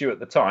texted you at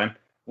the time,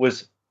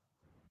 was,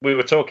 we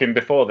were talking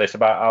before this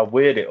about how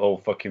weird it all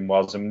fucking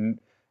was, and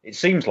it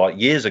seems like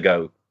years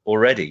ago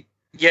already.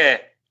 Yeah.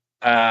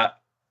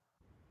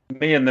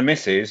 Me and the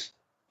missus,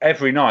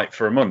 every night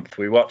for a month,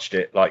 we watched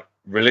it like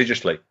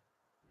religiously,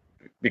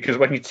 because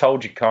when you're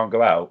told you can't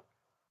go out,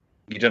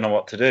 you don't know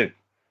what to do.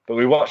 But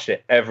we watched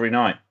it every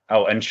night.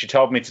 Oh, and she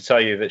told me to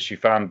tell you that she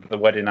found the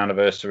wedding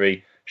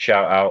anniversary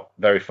shout out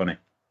very funny.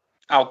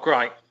 Oh,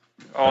 great.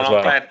 Oh, As I'm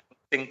well. glad it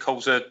didn't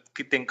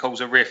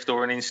cause a rift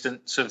or an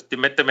instance of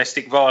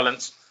domestic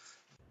violence.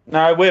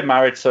 No, we're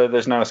married, so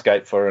there's no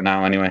escape for her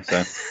now anyway.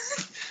 So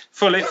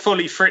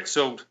fully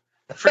fritzled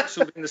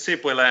in the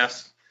Sidwell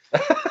house.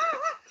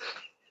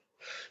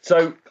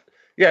 So,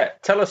 yeah,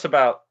 tell us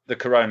about the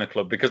Corona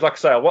Club, because like I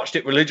say, I watched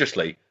it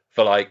religiously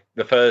for like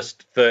the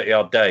first 30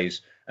 odd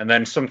days, and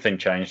then something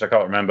changed. I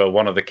can't remember.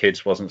 One of the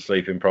kids wasn't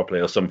sleeping properly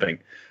or something.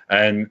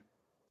 And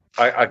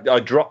I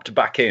dropped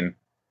back in,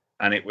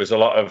 and it was a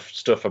lot of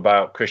stuff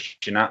about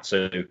Christian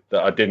Atsu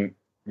that I didn't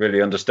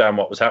really understand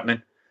what was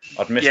happening.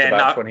 I'd missed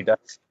 20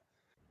 days.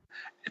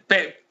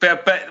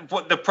 But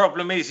what the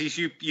problem is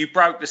you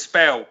broke the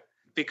spell,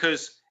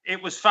 because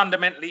it was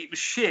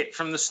shit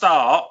from the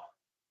start.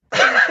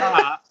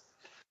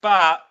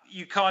 but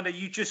you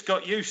just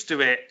got used to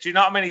it. Do you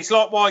know what I mean? It's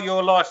like while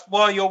your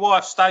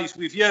wife stays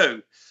with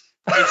you,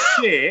 it's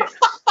shit,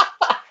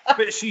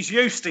 but she's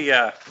used to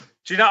you.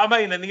 Do you know what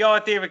I mean? And the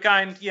idea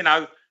again, you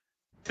know,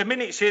 the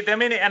minute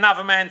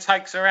another man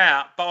takes her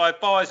out,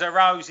 buys her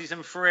roses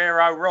and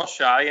Ferrero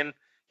Rocher, and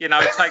you know,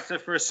 takes her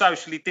for a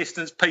socially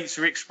distanced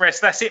Pizza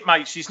Express, that's it,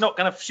 mate. She's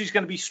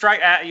gonna be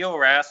straight out of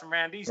your house and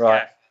round his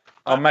gaff.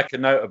 I'll make a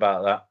note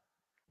about that.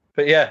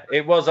 But yeah,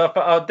 it was.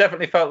 I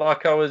definitely felt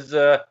like I was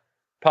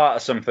part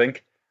of something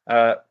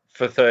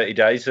for 30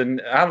 days.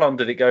 And how long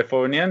did it go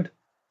for in the end?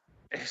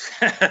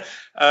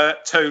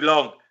 Too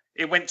long.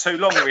 It went too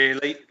long,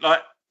 really.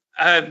 Like,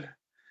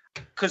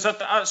 because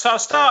I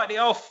started it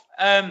off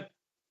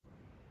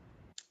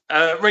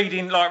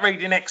reading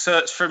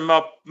excerpts from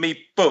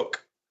me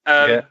book,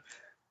 and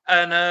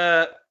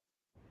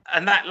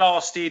that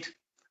lasted.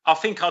 I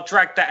think I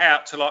dragged that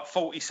out to like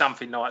 40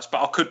 something nights,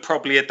 but I could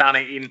probably have done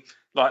it in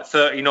like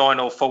 39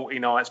 or 40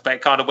 nights, but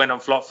it kind of went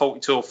on for like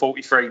 42 or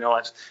 43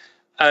 nights.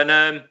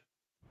 And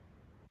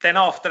then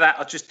after that,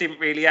 I just didn't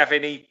really have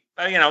any,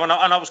 you know, and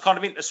I was kind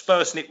of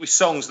interspersing it with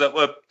songs that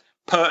were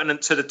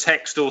pertinent to the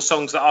text, or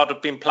songs that I'd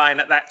have been playing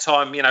at that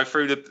time, you know,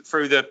 through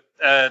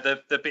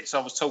the bits I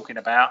was talking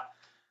about.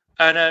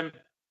 And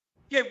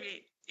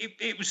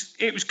it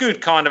was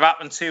good kind of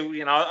up until,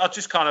 you know, I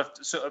just kind of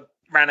sort of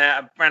ran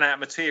out of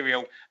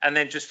material, and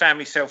then just found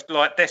myself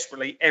like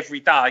desperately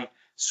every day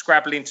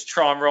scrabbling to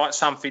try and write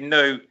something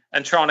new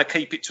and trying to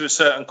keep it to a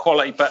certain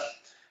quality. But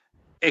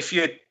if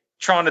you're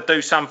trying to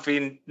do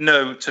something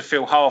new to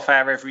fill half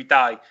hour every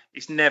day,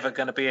 it's never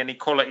going to be any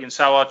quality. And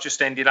so I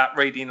just ended up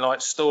reading like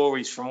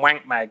stories from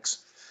wank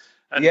mags.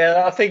 And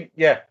I think,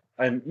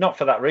 and not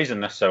for that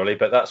reason necessarily,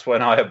 but that's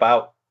when I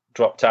about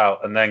dropped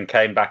out and then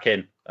came back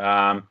in.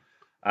 Everyone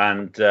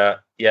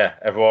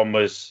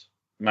was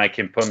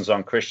making puns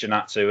on Christian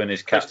Atsu and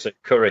his katsu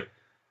curry.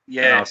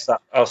 Yeah. And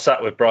I was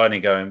sat with Bryony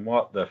going,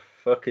 what the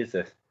fuck is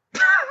this?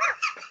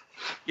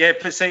 Yeah,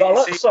 but see,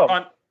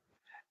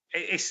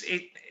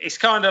 it's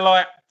kind of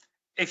like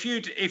if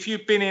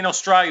you'd been in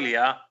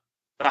Australia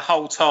the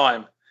whole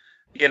time,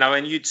 you know,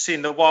 and you'd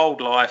seen the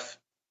wildlife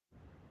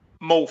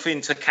morph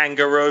into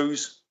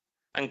kangaroos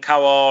and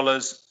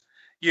koalas,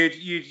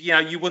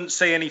 you wouldn't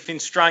see anything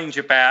strange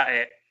about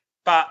it.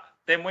 But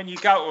then when you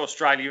go to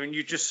Australia and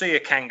you just see a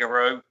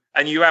kangaroo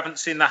and you haven't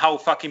seen the whole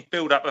fucking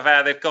build up of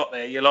how they've got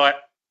there, you're like,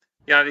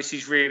 you know, this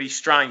is really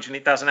strange and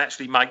it doesn't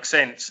actually make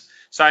sense.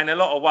 So in a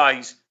lot of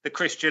ways, the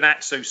Christian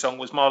Atsu song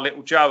was my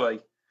little Joey.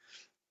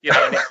 You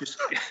know, and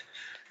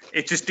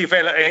it just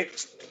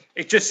developed.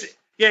 It just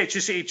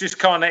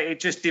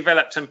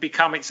developed and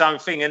become its own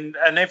thing. And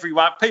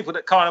everyone, people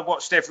that kind of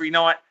watched every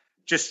night,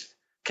 just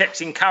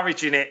kept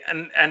encouraging it,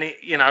 and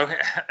it, you know,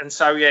 and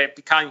so it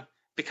became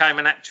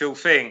an actual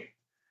thing.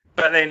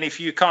 But then if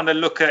you kind of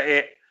look at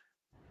it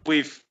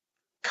with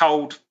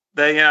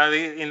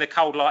in the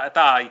cold light of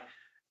day,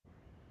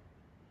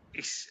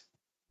 it's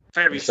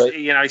very,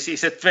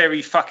 it's a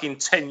very fucking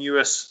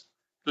tenuous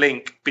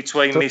link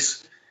between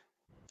this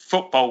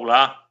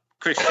footballer,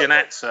 Christian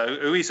Atsu,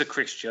 who is a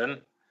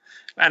Christian,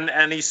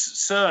 and his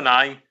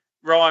surname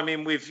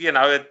rhyming with, you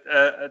know,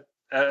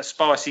 a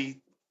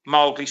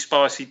mildly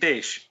spicy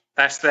dish.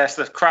 That's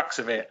the crux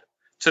of it,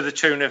 to the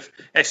tune of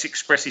S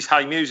Express's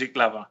Hey Music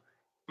Lover.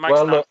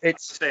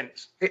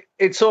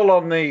 It's all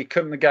on the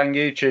Kunt The Gang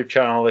YouTube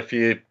channel if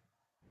you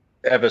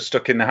ever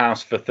stuck in the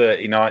house for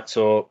 30 nights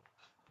or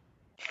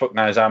fuck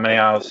knows how many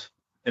hours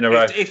in a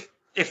row.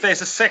 If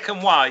there's a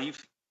second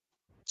wave,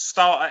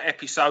 start at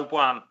episode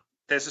 1.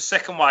 There's a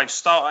second wave,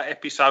 start at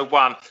episode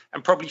 1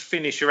 and probably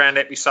finish around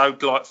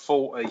episode like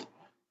 40.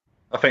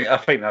 I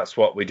think that's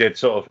what we did,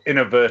 sort of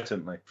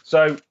inadvertently.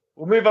 So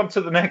we'll move on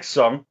to the next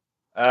song,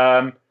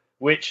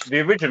 which the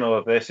original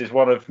of this is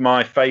one of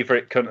my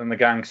favourite Kunt and the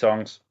Gang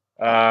songs.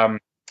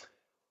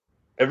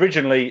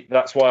 Originally,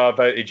 that's why I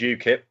voted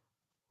UKIP.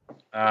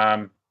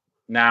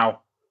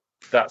 Now,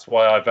 that's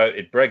why I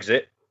voted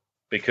Brexit,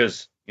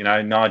 because, you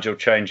know, Nigel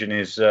changing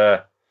his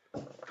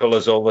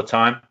colours all the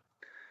time.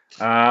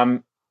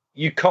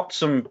 You copped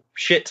some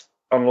shit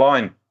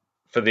online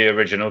for the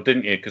original,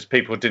 didn't you? Because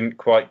people didn't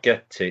quite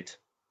get it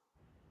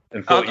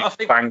and thought you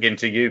could bang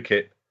into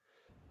UKIP.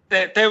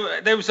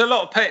 There was a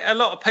lot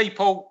of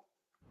people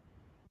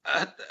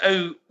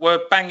who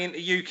were banging to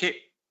UKIP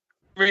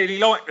really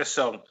liked the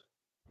song.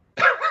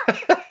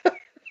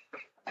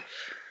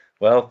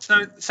 Well, so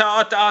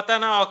I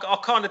don't know. I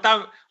kind of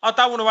don't. I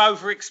don't want to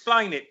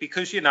over-explain it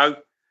because, you know,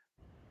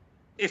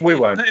 if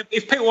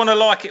people want to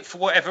like it for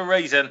whatever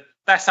reason,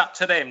 that's up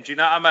to them. Do you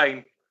know what I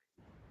mean?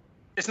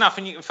 There's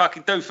nothing you can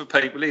fucking do for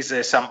people, is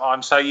there?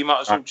 Sometimes, so you might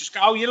as well just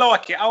go, "Oh, you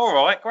like it? Oh, all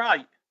right,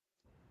 great."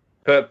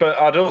 But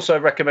I'd also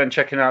recommend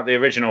checking out the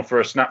original for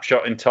a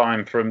snapshot in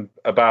time from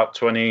about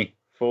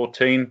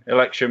 2014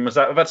 election. Was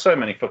that? We've had so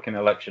many fucking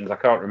elections, I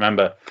can't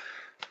remember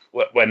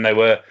when they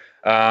were.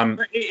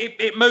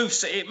 It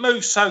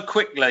moves so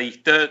quickly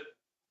that,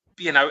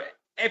 you know,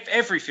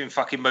 everything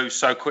fucking moves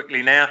so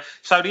quickly now.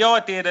 So the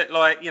idea that,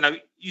 like, you know,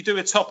 you do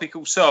a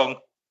topical song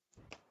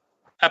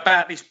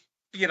about this,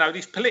 you know,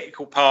 this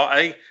political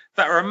party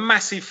that are a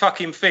massive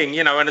fucking thing,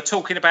 you know, and are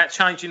talking about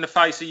changing the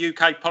face of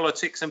UK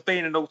politics and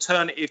being an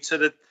alternative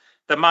to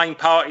the main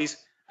parties,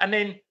 and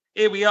then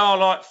here we are,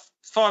 like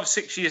 5 or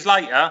 6 years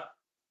later,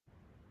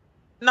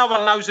 no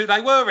one knows who they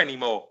were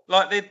anymore.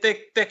 Like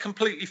they're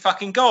completely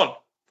fucking gone.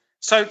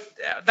 So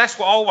that's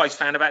what I always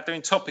found about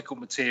doing topical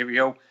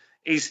material,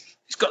 is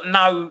it's got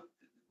no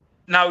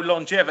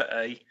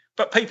longevity,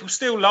 but people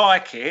still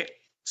like it.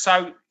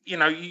 So, you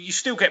know, you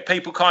still get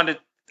people kind of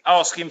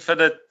asking for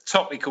the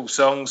topical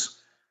songs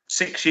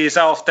 6 years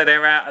after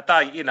they're out of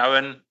date, you know,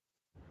 and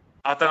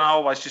I don't know, I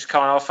always just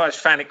I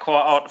found it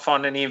quite hard to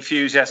find any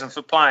enthusiasm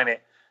for playing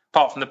it,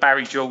 apart from the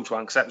Barry George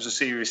one, because that was a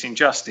serious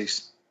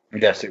injustice.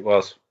 Yes, it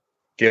was.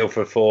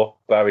 Guildford 4,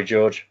 Barry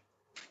George.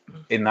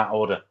 In that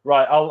order,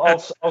 right?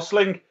 I'll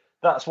sling.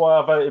 That's why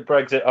I voted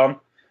Brexit on,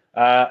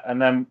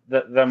 and then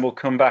we'll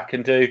come back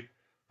and do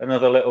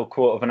another little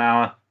quarter of an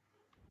hour,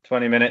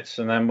 20 minutes,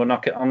 and then we'll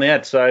knock it on the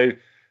head. So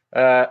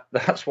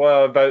that's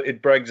why I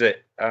voted Brexit.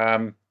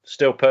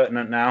 Still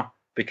pertinent now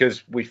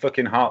because we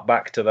fucking hark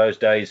back to those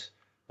days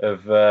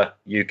of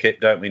UKIP,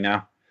 don't we?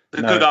 Now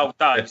good old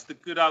days. The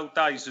good old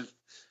days of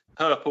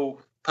purple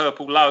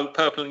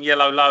and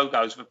yellow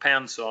logos with a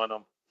pound sign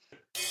on.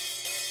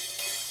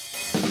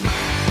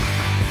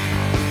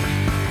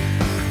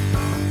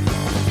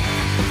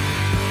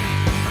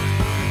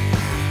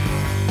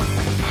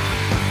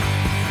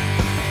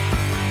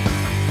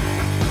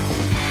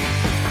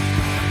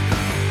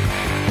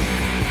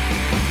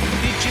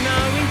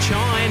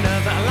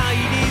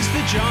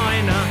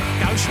 Vagina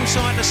goes from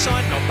side to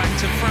side, not back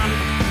to front.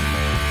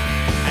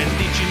 And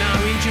did you know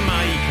in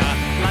Jamaica,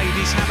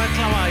 ladies have a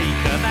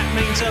cloaca? That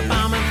means a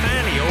bum and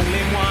fanny all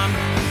in one.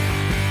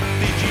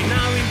 Did you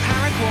know in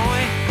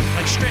Paraguay,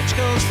 they stretch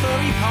girls'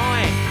 furry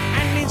pie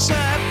and insert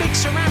a big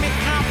ceramic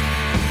cup?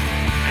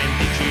 And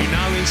did you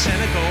know in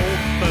Senegal,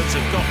 birds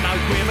have got no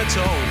grim at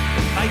all?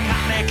 They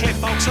cut their clip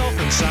box off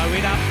and sew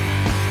it up.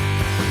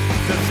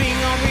 The thing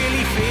I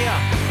really fear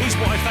is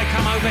what if they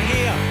come over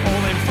here,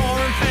 all them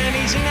foreign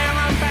fannies in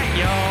our own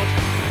backyard.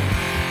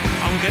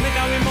 I'm gonna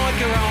go in my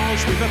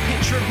garage with a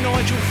picture of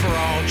Nigel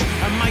Farage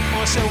and make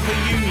myself a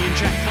Union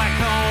Jack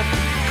placard.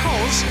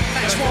 Cause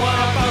that's why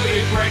I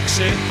voted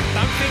Brexit,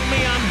 don't think me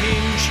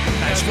unhinged.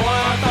 That's why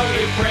I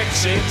voted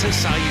Brexit, to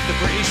save the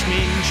British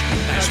minge.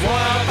 That's why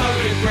I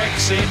voted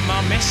Brexit, my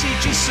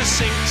message is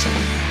succinct.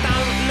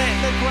 Don't let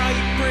the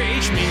great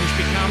British minge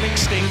become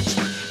extinct.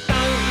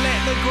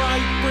 Let the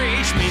great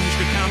British minge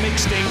become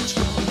extinct.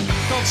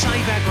 God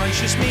save our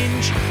gracious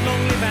minge,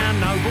 long live our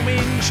noble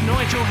minge.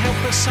 Nigel, help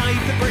us save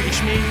the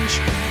British minge.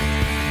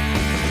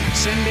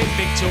 Send it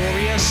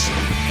victorious,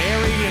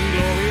 hairy and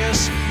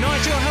glorious.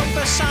 Nigel, help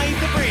us save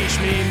the British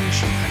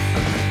minge.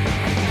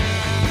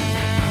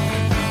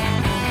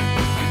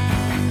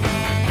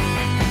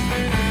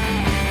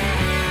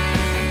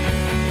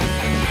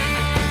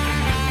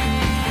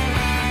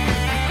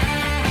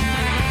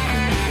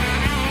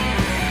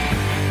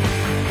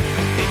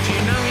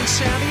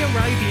 Saudi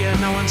Arabia,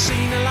 no one's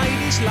seen a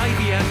lady's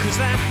labia, cause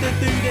they have to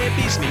do their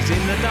business in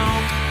the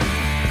dark.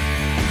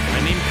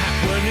 And in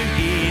Papua New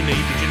Guinea,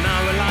 did you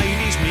know a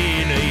lady's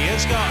mini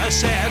has got a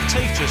set of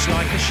teeth just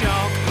like a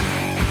shark?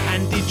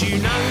 And did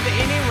you know that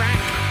in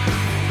Iraq,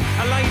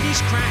 a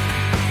lady's crack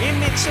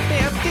emits a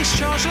bit of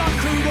discharge like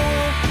crude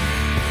oil?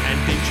 And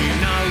did you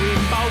know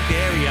in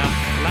Bulgaria,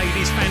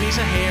 ladies' fannies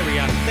are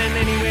hairier than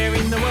anywhere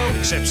in the world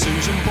except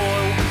Susan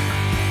Boyle?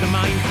 The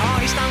main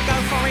parties don't go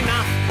far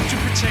enough to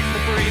protect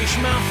the British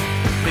muff.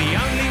 The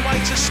only way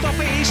to stop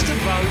it is to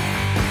vote.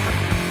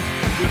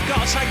 We've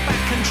got to take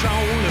back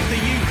control of the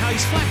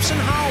UK's flaps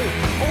and hull,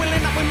 or we'll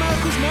end up with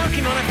Merkel's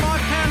murking on a £5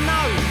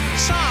 note.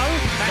 So,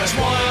 that's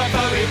why I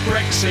voted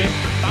Brexit.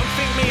 Don't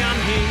think me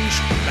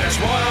unhinged.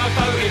 That's why I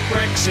voted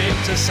Brexit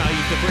to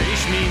save the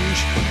British minge.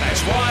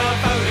 That's why I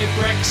voted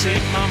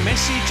Brexit. My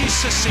message is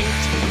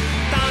succinct.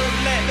 Don't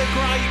let the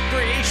great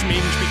British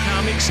minge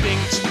become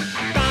extinct.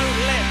 Don't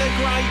let the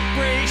great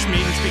British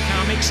minge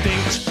become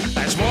extinct.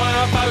 That's why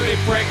I voted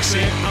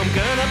Brexit. I'm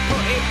gonna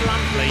put it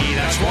bluntly.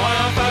 That's why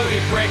I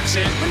voted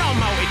Brexit. We're not a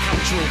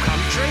multicultural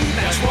country.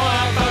 That's why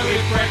I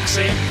voted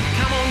Brexit.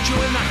 Come on,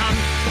 join the hunt.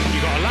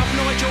 You gotta love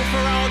Nigel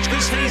Farage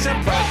because he's a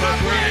proper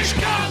British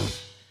cunt.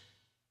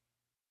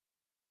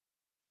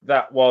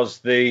 That was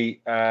the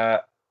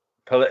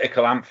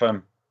political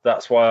anthem.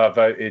 That's why I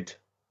voted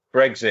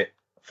Brexit.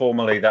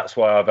 Formerly, that's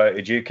why I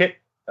voted UKIP.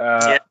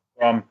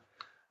 From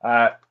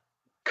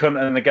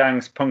Kunt The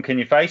Gang's Punk in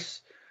Your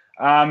Face.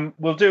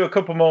 We'll do a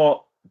couple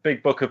more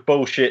big book of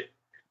bullshit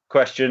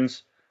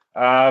questions.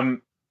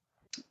 Again,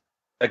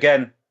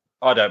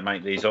 I don't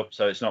make these up,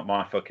 so it's not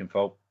my fucking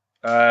fault.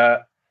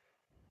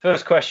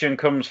 First question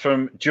comes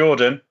from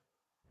Jordan,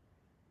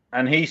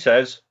 and he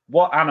says,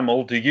 what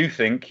animal do you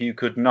think you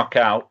could knock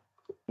out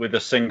with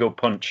a single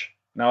punch?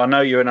 Now, I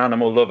know you're an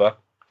animal lover,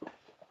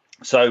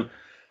 so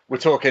we're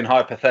talking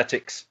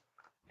hypothetics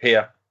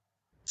here.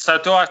 So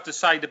do I have to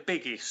say the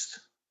biggest?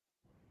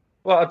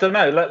 Well, I don't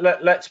know.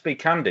 Let's be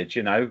candid,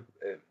 you know,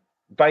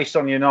 based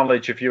on your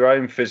knowledge of your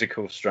own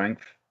physical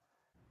strength.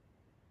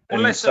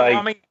 Well, and say,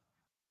 I mean,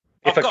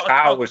 if a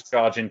cow was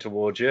charging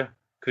towards you,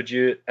 could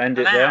you end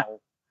it there?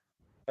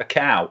 A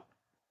cow.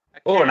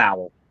 Or an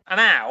owl. An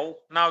owl,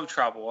 no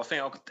trouble. I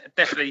think I could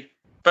definitely.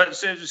 But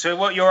so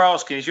what you're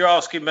asking is, you're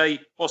asking me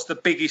what's the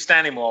biggest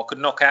animal I could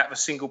knock out with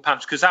a single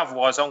punch? Because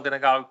otherwise, I'm going to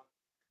go.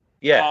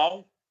 Yeah.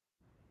 Owl,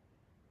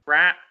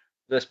 rat.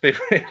 Let's be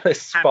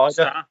realistic.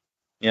 Spider.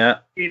 Yeah.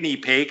 Guinea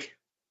pig.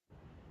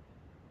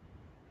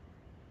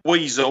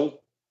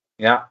 Weasel.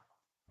 Yeah.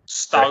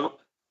 Stoat.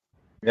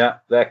 Yeah,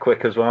 they're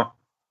quick as well.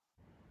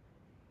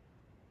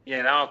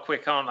 Yeah, they are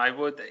quick, aren't they?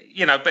 Would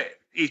you know? But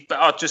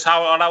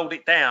I'd hold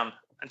it down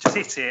and just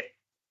hit it.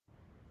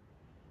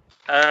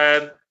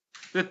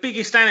 The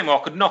biggest animal I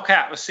could knock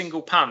out with a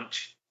single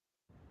punch.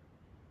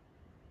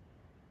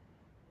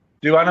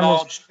 Do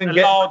animals a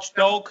large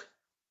dog?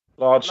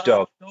 Large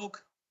dog.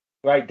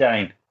 Great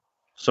Dane.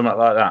 Something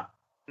like that.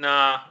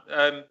 Nah,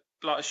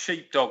 like a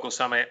sheepdog or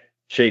something.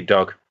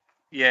 Sheepdog.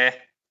 Yeah.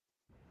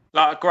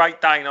 Like a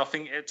Great Dane, I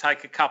think it'd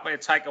take a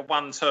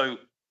 1-2.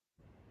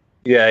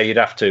 Yeah, you'd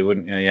have to,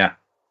 wouldn't you? Yeah.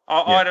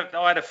 I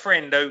had a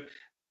friend who,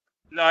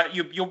 like,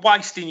 you're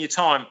wasting your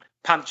time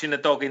punching a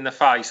dog in the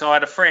face. I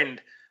had a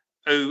friend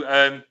who,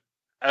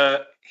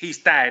 his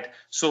dad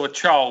saw a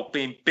child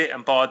being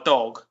bitten by a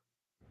dog.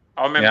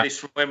 I remember this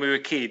from when we were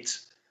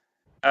kids.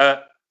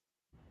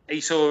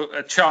 He saw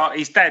a child.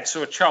 His dad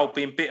saw a child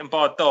being bitten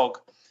by a dog.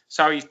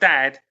 So his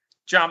dad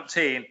jumped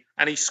in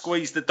and he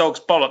squeezed the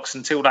dog's bollocks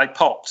until they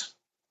popped.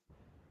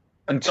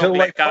 Until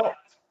they popped?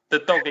 The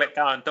dog let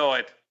go and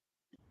died.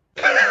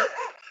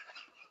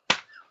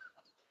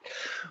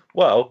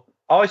 Well,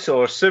 I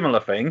saw a similar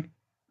thing,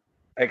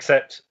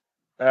 except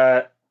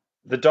the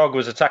dog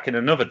was attacking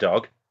another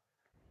dog,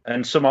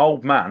 and some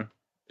old man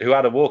who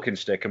had a walking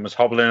stick and was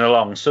hobbling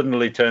along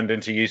suddenly turned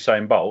into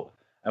Usain Bolt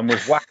and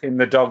was whacking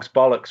the dog's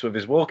bollocks with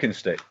his walking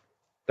stick.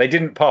 They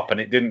didn't pop and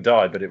it didn't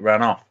die, but it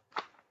ran off.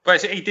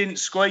 But he didn't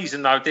squeeze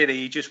them, though, did he?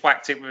 He just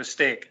whacked it with a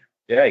stick.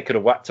 Yeah, he could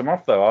have whacked them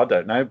off, though. I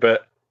don't know,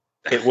 but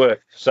it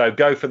worked. So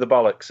go for the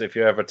bollocks if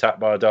you're ever attacked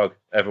by a dog,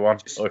 everyone.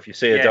 Or if you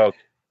see a dog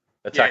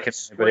attacking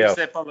anybody else. Squeeze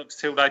their bollocks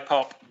till they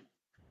pop.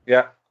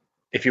 Yeah,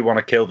 if you want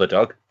to kill the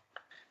dog.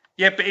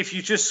 Yeah, but if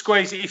you just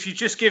squeeze it, if you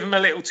just give him a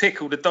little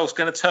tickle, the dog's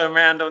going to turn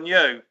around on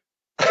you.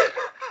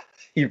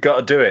 You've got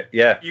to do it,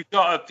 yeah. You've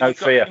got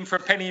to in for a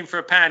penny, in for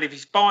a pound. If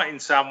he's biting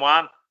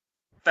someone,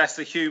 that's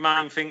the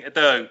humane thing to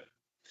do.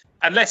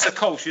 Unless, of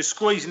course, you're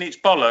squeezing its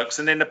bollocks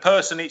and then the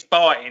person it's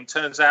biting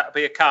turns out to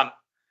be a cunt.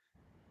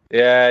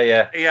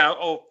 Yeah. You know,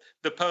 or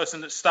the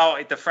person that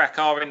started the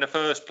fracas in the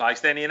first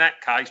place, then in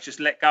that case, just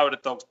let go of the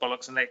dog's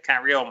bollocks and let it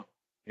carry on.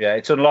 Yeah,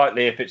 it's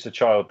unlikely if it's a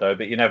child, though,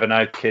 but you never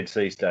know kids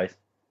these days.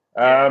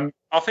 I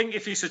think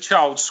if it's a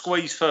child,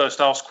 squeeze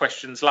first, ask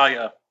questions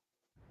later.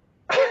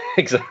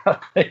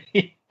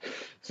 Exactly.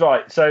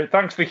 Right, so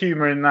thanks for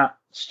humouring that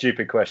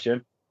stupid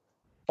question.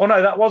 Oh,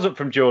 no, that wasn't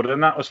from Jordan.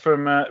 That was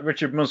from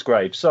Richard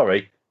Musgrave.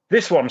 Sorry.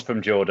 This one's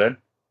from Jordan,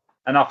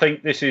 and I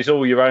think this is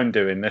all your own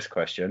doing, this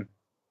question.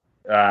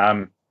 That's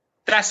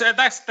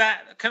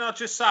that. Can I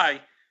just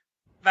say,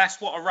 that's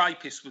what a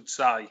rapist would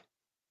say.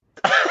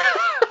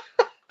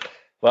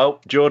 Well,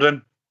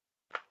 Jordan,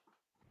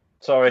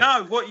 sorry.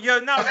 No,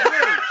 you.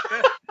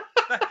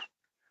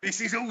 This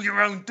is all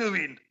your own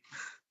doing.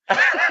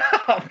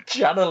 I'm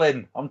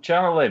channeling.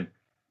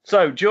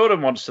 So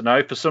Jordan wants to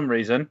know, for some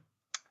reason,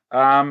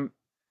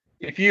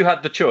 if you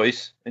had the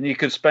choice and you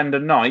could spend a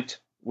night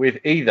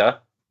with either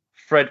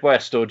Fred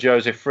West or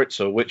Joseph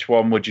Fritzl, which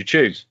one would you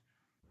choose?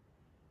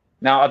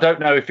 Now, I don't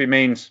know if he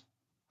means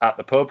at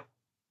the pub,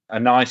 a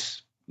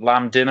nice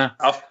lamb dinner.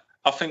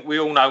 I think we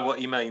all know what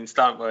he means,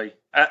 don't we?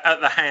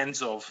 At the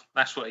hands of.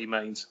 That's what he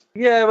means.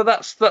 Yeah, well,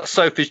 that's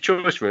Sophie's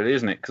choice, really,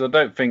 isn't it? Because I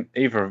don't think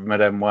either of them had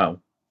done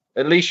well.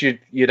 At least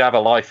you'd have a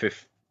life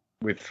with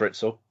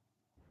Fritzl.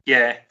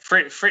 Yeah,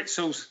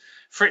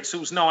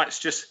 Fritzl's nights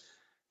just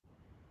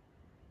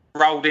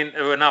rolled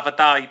into another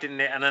day, didn't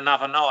it? And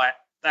another night.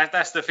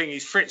 That's the thing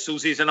is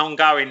Fritzl's is an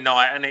ongoing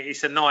night, and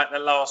it's a night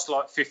that lasts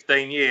like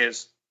 15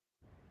 years.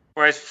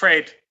 Whereas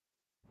Fred,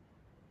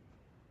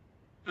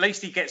 at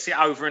least he gets it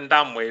over and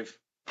done with.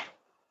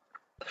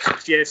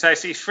 Yeah, so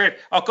it's Fred.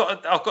 I've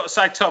got to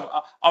say, Tom,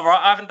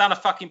 I haven't done a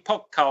fucking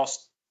podcast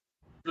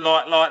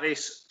like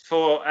this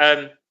for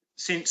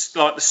since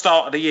like the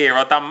start of the year.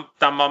 I've done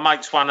my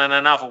mate's one and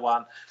another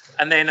one,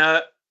 and then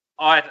I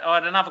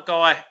had another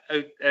guy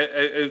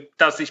who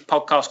does this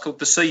podcast called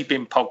the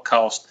Seabin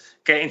Podcast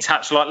get in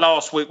touch like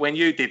last week when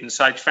you did and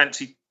say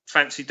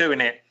fancy doing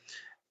it,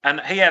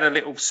 and he had a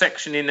little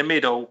section in the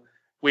middle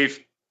with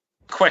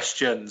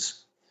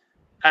questions,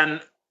 and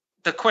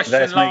the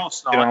question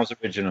last night. I was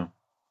original.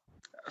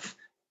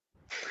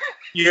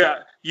 Yeah,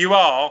 you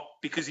are,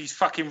 because he's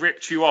fucking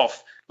ripped you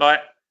off.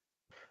 Like,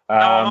 no,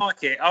 I like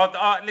it.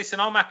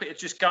 Listen, I'm happy to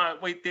just go.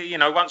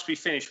 Once we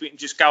finish, we can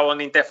just go on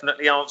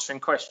indefinitely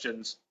answering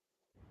questions.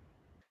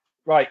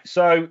 Right.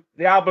 So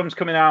the album's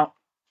coming out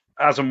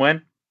as and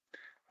when.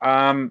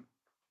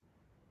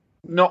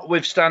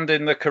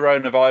 Notwithstanding the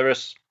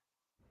coronavirus,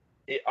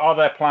 are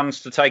there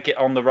plans to take it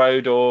on the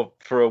road or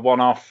for a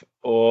one-off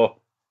or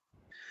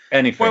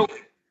anything? Well,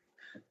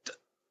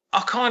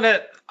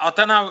 I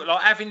don't know,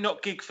 like having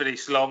not gigged for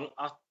this long,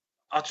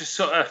 I just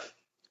sort of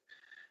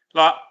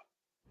like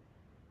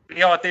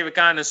the idea of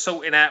going and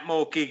sorting out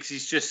more gigs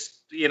is just,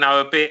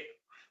 a bit,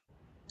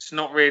 it's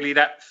not really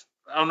that,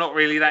 I'm not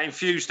really that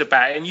enthused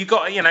about it. And you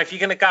got, if you're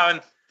going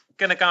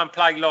to go and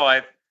play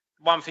live,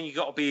 one thing you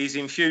got to be is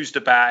enthused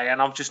about it.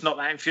 And I'm just not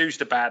that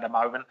enthused about it at the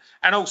moment.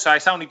 And also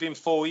it's only been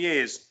 4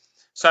 years.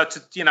 So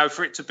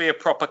for it to be a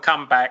proper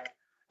comeback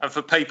and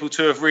for people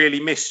to have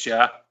really missed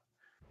you,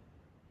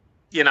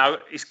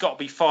 it's got to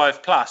be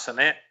 5+, hasn't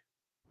it?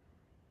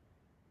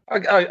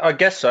 I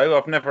guess so.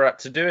 I've never had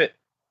to do it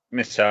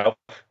myself.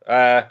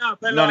 None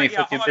of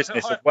fucking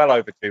business of well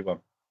over 2-1.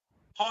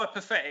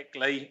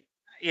 Hypothetically,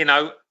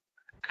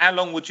 how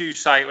long would you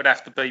say it would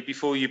have to be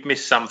before you'd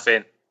miss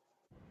something?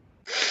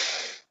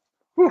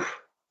 Whew.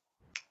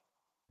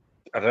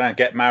 I don't know.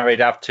 Get married,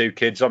 have 2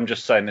 kids. I'm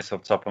just saying this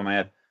off the top of my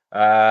head.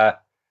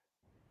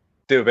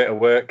 Do a bit of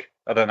work.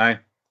 I don't know.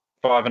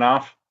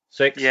 5.5,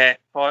 6. Yeah,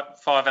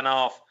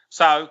 5.5.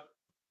 So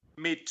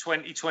mid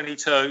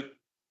 2022.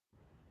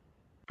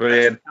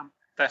 Brilliant.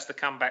 That's the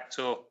comeback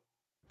tour.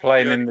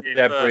 Playing in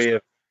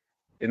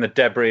the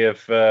debris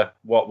of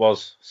what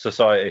was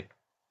society.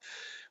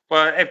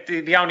 Well,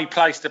 the only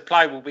place to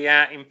play will be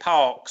out in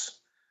parks.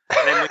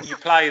 And then when you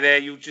play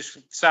there,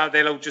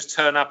 they'll all just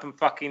turn up and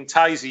fucking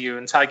taser you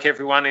and take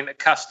everyone into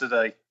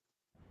custody.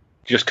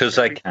 Just because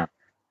they can.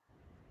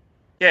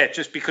 Yeah,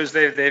 just because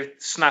they've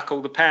snuck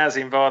all the powers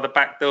in via the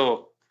back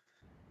door.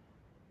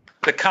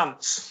 The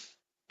cunts.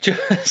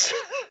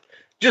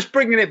 Just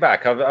bringing it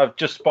back. I've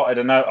just spotted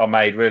a note I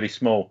made really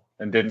small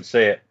and didn't see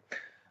it.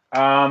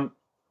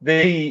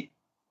 The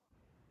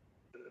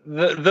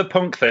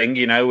punk thing,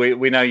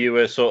 we know you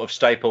were sort of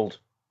stapled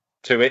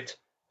to it.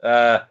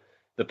 The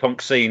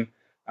punk scene.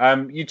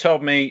 You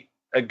told me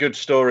a good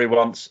story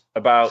once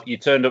about you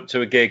turned up to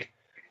a gig.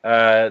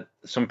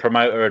 Some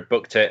promoter had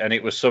booked it, and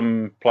it was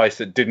some place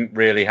that didn't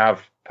really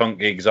have punk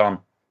gigs on,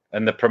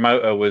 and the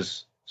promoter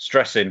was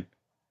stressing.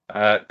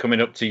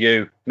 Coming up to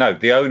you. No,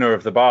 the owner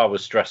of the bar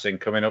was stressing,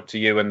 coming up to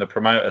you and the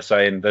promoter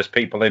saying there's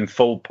people in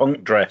full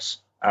punk dress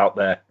out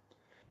there.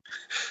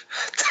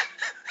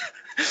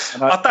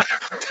 I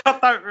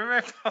don't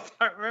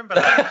remember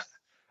that.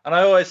 And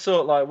I always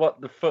thought, like, what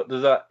the fuck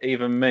does that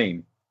even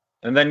mean?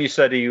 And then you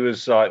said he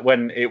was like,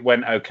 when it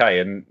went okay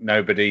and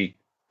nobody,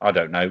 I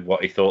don't know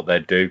what he thought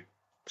they'd do,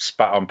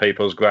 spat on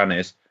people's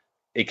grannies,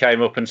 he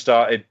came up and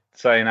started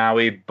saying how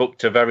he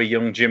booked a very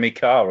young Jimmy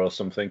Carr or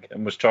something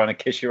and was trying to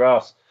kiss your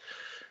ass.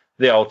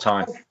 The old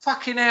time. Oh,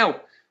 fucking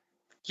hell.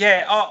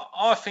 Yeah,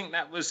 I think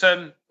that was,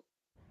 I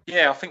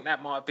think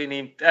that might have been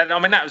in,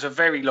 that was a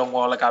very long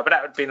while ago, but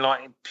that would have been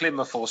like in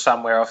Plymouth or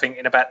somewhere, I think,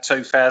 in about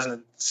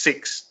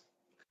 2006.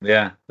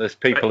 Yeah, there's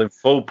people in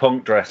full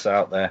punk dress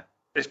out there.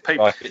 There's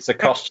people. Like it's a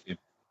costume.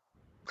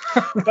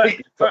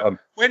 but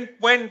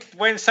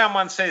when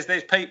someone says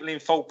there's people in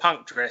full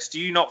punk dress, do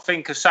you not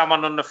think of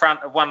someone on the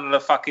front of one of the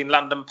fucking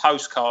London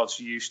postcards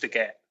you used to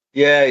get?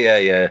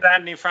 Yeah.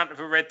 Standing in front of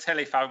a red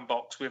telephone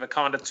box with a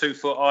kind of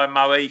 2-foot high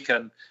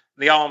Mohican,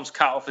 the arms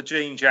cut off a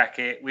jean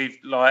jacket with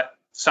like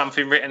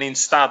something written in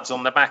studs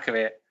on the back of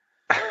it.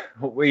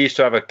 We used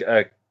to have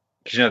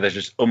there's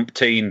just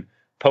umpteen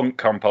punk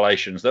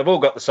compilations. They've all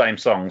got the same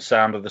songs,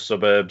 Sound of the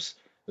Suburbs,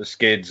 The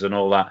Skids and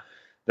all that.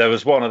 There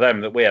was one of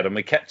them that we had, and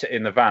we kept it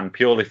in the van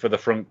purely for the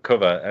front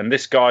cover. And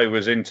this guy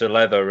was into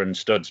leather and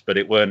studs, but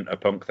it weren't a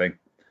punk thing.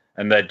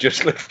 And they'd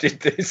just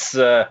lifted this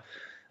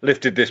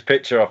lifted this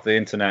picture off the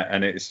internet,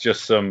 and it's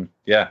just some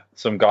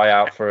guy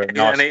out for a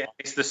nice. And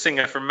it's the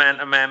singer from Man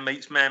to Man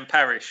Meets Man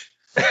Parish.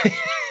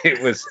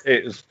 It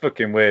was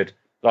fucking weird.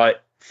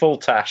 Like full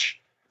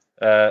tash,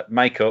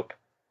 makeup,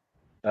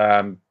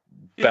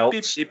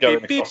 belts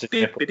going across his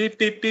nipple.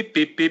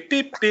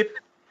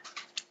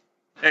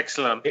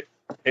 Excellent.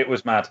 It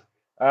was mad.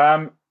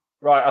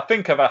 Right, I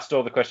think I've asked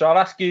all the questions. I'll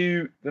ask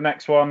you the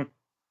next one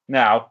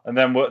now, and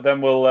then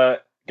we'll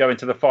go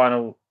into the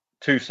final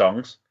two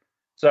songs.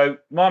 So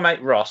my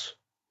mate Ross,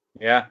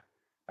 he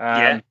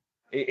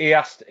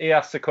asked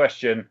a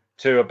question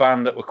to a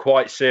band that were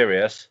quite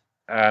serious,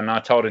 and I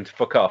told him to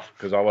fuck off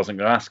because I wasn't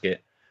going to ask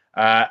it.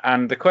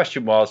 And the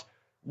question was,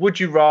 would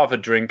you rather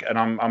drink? And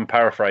I'm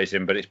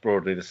paraphrasing, but it's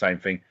broadly the same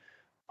thing.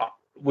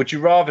 Would you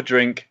rather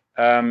drink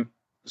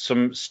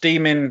some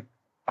steaming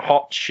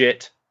hot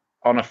shit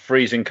on a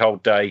freezing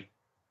cold day,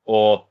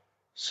 or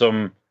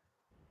some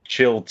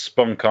chilled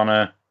spunk on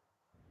a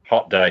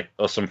hot day,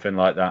 or something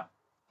like that?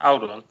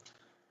 Hold on.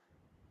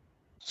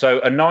 So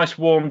a nice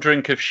warm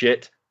drink of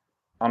shit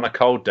on a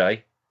cold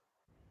day,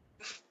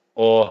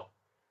 or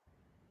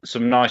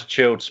some nice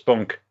chilled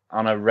spunk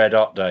on a red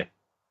hot day?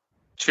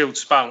 Chilled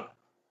spunk.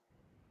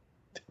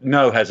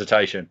 No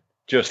hesitation.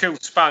 Just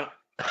chilled spunk.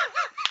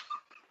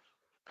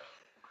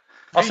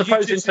 I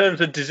suppose in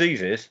terms of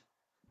diseases,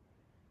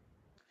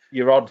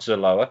 your odds are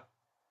lower.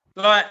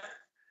 Like,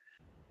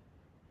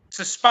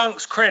 to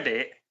spunk's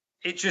credit,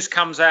 it just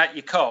comes out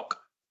your cock.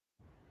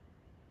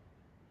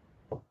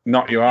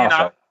 Not your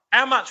arsehole.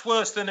 How much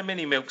worse than a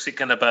mini milk's it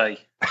going to be?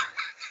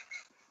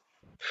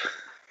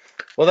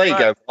 Well, there you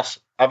go, boss.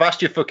 I've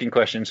asked you a fucking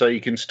question, so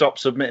you can stop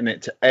submitting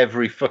it to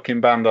every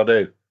fucking band I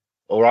do.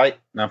 All right?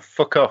 Now,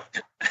 fuck off.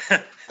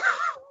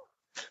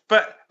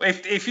 But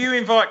if you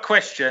invite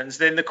questions,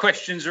 then the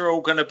questions are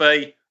all going to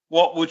be,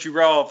 what would you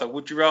rather?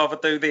 Would you rather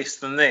do this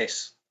than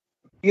this?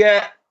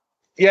 Yeah.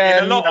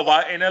 In a lot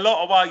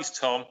of ways,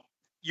 Tom,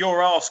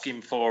 you're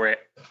asking for it.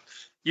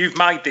 You've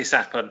made this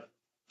happen.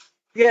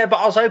 Yeah, but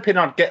I was hoping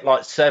I'd get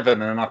like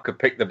 7 and I could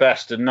pick the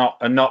best and not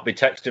be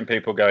texting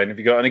people going, have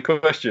you got any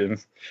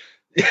questions?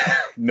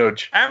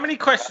 Nudge. How many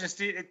questions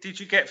did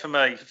you get for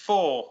me?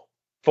 4.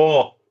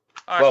 4.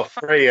 Oh, well,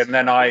 3, and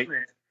then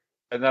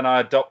I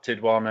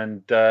adopted one,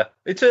 and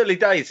it's early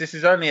days. This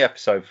is only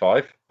episode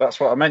 5. That's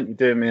what I meant. You're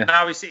doing me.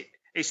 No,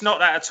 it's not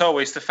that at all.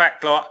 It's the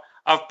fact that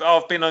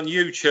I've been on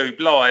YouTube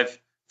live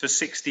for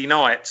 60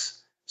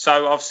 nights,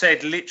 so I've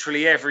said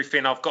literally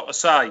everything I've got to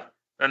say,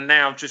 and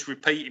now I'm just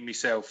repeating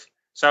myself.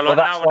 So no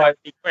one has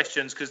any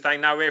questions because they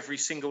know every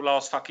single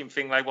last fucking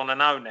thing they want to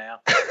know now.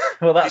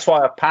 Well, that's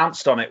why I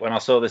pounced on it when I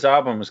saw this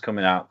album was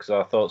coming out, because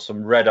I thought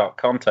some red hot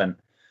content,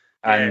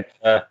 and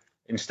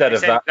instead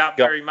of that,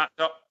 very much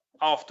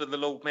after the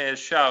Lord Mayor's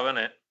show, isn't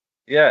it?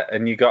 Yeah,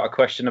 and you got a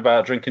question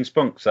about drinking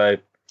spunk. So,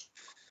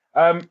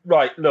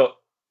 right, look,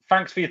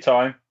 thanks for your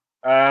time.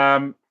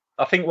 I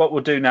think what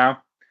we'll do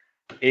now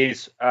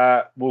is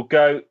we'll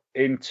go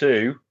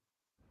into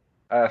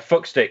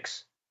fuck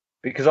sticks,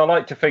 because I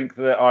like to think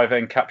that I've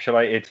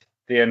encapsulated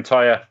the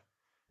entire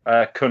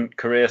Kunt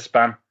career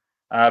span.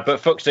 But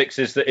fuck sticks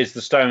is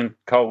the Stone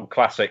Cold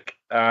classic.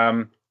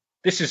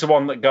 This is the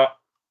one that got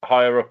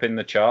higher up in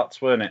the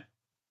charts, weren't it?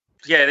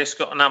 Yeah, this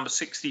got a number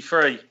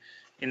 63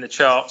 in the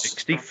charts.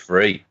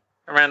 63.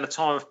 Around the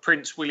time of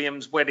Prince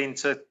William's wedding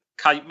to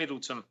Kate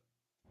Middleton.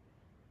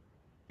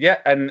 Yeah,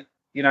 and,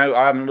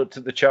 I haven't looked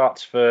at the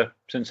charts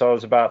since I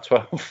was about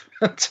 12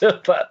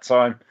 until that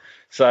time.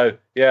 So,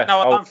 yeah. No,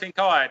 I don't think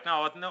I had.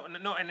 No,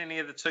 not in any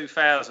of the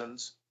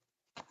 2000s.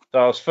 So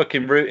I was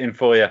fucking rooting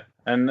for you.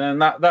 And then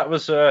that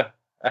was a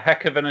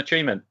heck of an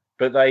achievement.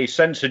 But they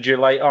censored you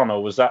late on,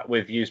 or was that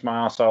with Use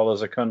My Arsehole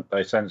as a Cunt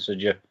they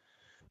censored you?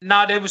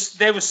 No, there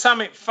was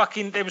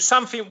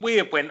something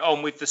weird went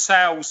on with the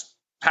sales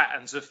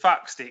patterns of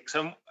fuck sticks,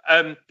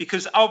 and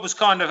because I was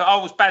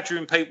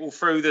badgering people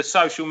through the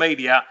social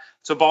media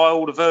to buy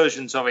all the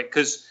versions of it,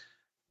 because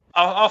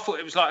I thought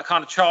it was like a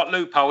kind of chart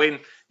loophole in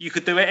you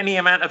could do any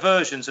amount of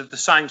versions of the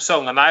same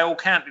song and they all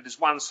counted as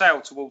one sale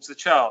towards the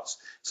charts.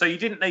 So you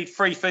didn't need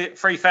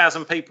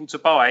 3,000 people to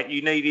buy it.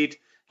 You needed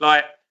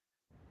like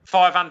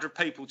 500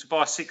 people to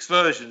buy 6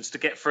 versions to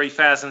get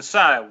 3,000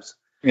 sales.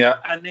 Yeah.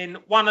 And then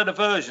one of the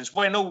versions,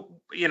 when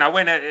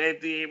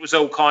it was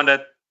all kind of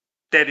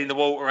dead in the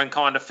water and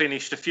kind of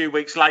finished a few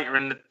weeks later,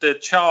 and the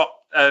chart,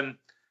 the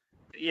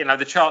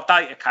chart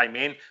data came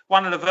in,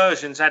 one of the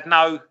versions had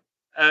no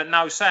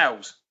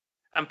sales,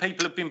 and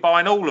people have been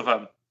buying all of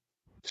them.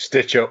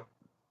 Stitch up.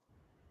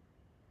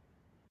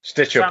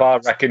 I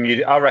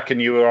reckon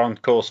you were on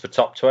course for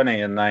top 20,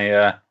 and they.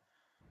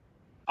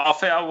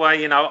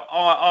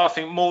 I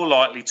think more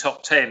likely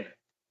top 10,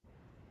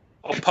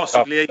 or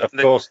possibly even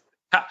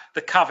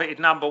the coveted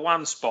number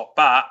 1 spot.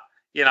 But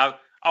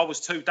I was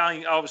too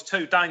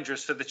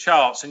dangerous for the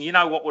charts, and you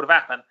know what would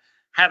have happened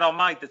had I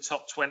made the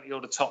top 20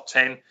 or the top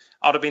 10?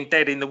 I'd have been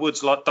dead in the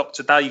woods like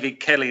Dr. David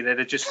Kelly. They'd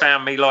have just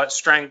found me like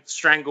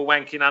strangle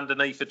wanking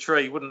underneath a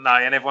tree, wouldn't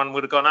they? And everyone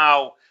would have gone,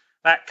 "Oh,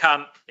 that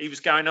cunt, he was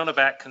going on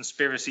about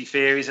conspiracy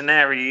theories, and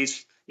now he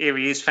is here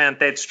he is, found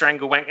dead,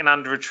 strangle wanking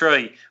under a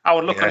tree. Oh,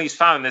 and look on his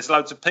phone, there's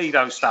loads of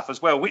pedo stuff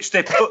as well, which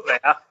they put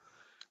there.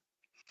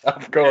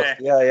 Of course,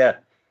 yeah,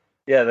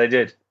 they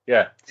did,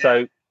 yeah.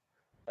 So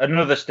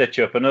another stitch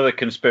up, another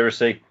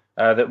conspiracy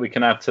that we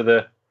can add to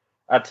the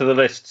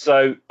list.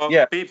 So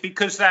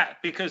because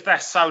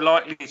that's so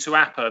likely to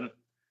happen.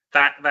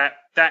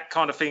 That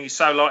kind of thing is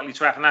so likely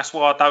to happen. That's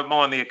why I don't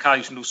mind the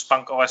occasional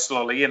spunk ice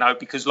lolly, you know,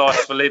 because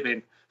life's for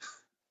living.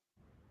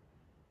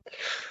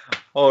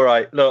 All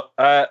right, look,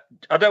 I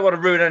don't want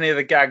to ruin any of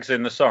the gags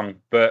in the song,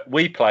 but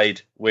we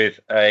played with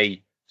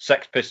a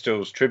Sex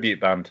Pistols tribute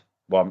band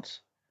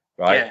once,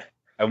 right? Yeah.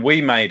 And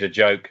we made a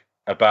joke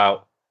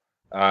about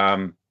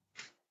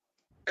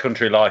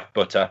Country Life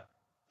butter.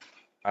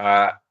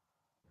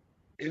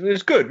 It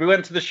was good. We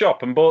went to the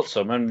shop and bought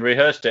some and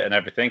rehearsed it and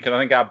everything. And I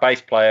think our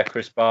bass player,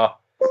 Chris Barr,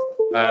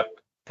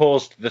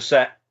 paused the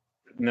set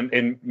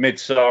in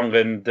mid-song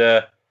and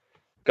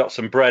got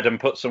some bread and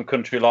put some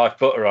Country Life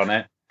butter on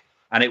it.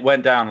 And it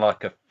went down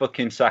like a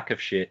fucking sack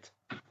of shit.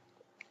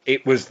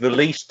 It was the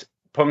least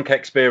punk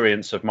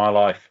experience of my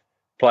life,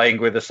 playing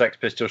with a Sex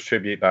Pistols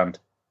tribute band.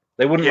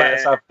 They wouldn't let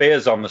us have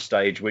beers on the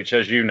stage, which,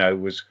 as you know,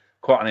 was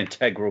quite an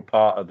integral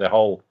part of the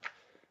whole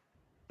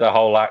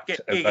act.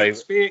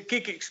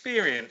 Gig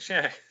experience,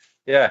 yeah.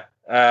 Yeah,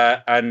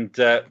 and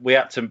we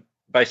had to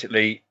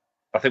basically,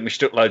 I think we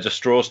stuck loads of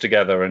straws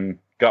together and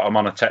got them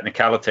on a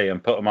technicality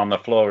and put them on the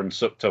floor and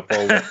sucked up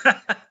all the...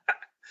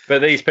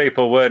 But these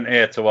people weren't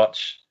here to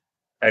watch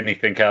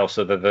anything else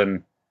other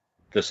than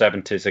the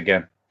 70s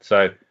again.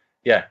 So,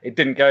 yeah, it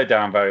didn't go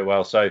down very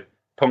well. So,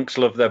 punks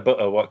love their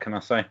butter, what can I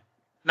say?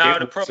 No,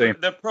 the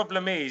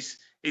problem is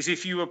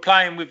if you were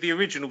playing with the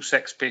original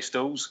Sex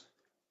Pistols,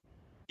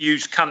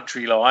 use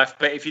Country Life,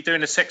 but if you're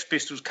doing a Sex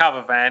Pistols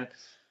covers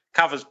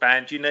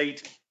band, you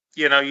need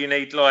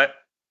like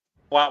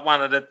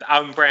one of the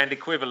own brand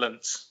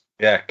equivalents.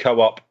 Yeah,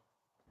 co-op.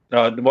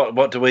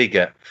 What do we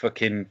get?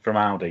 Fucking from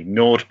Aldi,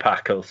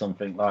 Nordpack or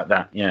something like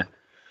that. Yeah.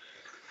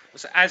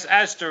 As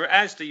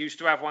Asda used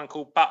to have one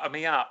called Butter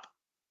Me Up.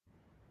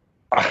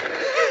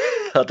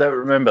 I don't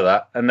remember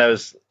that. And there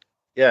was,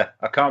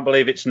 I can't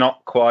believe it's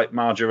not quite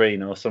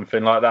margarine or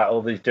something like that.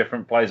 All these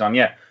different plays on,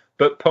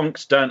 But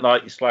punks don't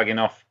like you slagging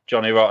off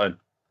Johnny Rotten.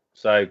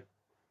 So.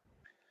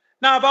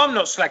 No, but I'm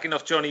not slagging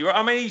off Johnny Rotten.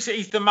 I mean,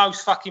 he's the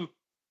most fucking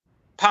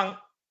punk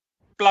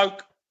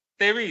bloke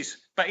there is.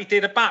 But he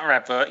did a butter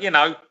advert, you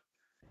know.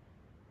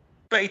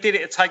 But he did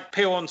it to take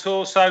Pill on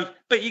tour. So,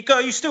 but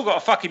you still got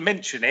to fucking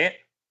mention it.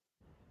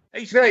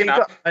 You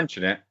got to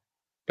mention it.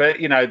 But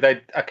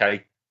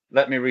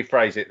let me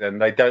rephrase it then.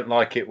 They don't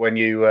like it when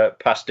you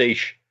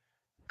pastiche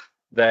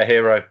their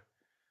hero.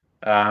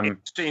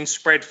 In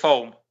spread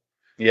form.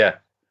 Yeah.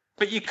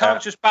 But you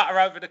can't just butter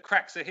over the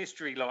cracks of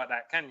history like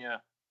that, can you?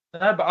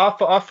 No,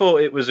 but I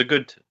thought it was a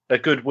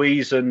good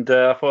wheeze, and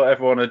I thought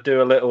everyone would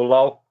do a little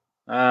lull.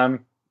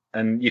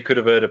 And you could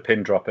have heard a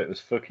pin drop. It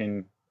was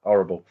fucking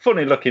horrible.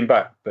 Funny looking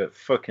back, but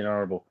fucking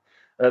horrible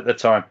at the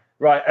time.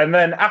 Right, and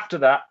then after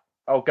that,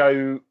 I'll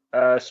go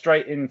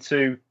straight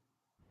into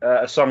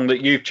a song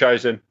that you've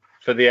chosen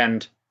for the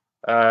end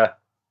that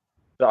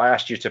I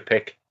asked you to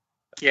pick.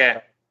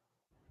 Yeah.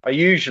 I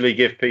usually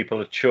give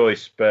people a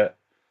choice, but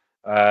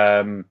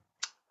I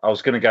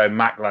was going to go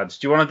Mac Lads.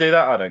 Do you want to do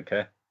that? I don't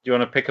care. Do you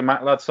want to pick a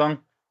Mac Lad song?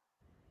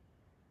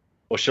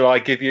 Or shall I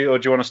give you, or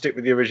do you want to stick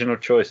with the original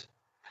choice?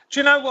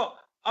 Do you know what?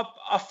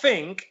 I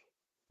think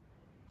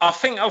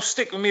I'll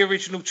stick with my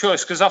original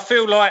choice because I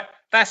feel like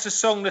that's a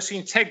song that's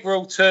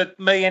integral to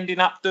me ending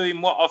up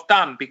doing what I've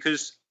done,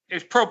 because it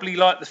was probably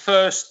like the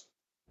first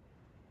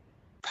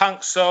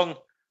punk song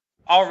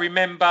I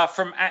remember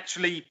from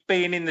actually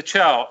being in the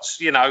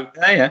charts, you know.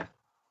 Yeah.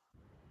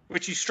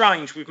 Which is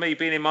strange with me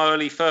being in my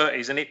early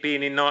 30s and it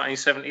being in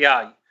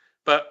 1978.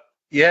 But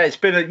yeah,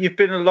 you've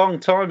been a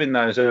long time in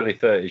those early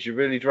 30s. You're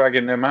really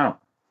dragging them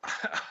out.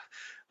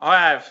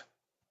 I have.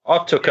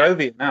 I've took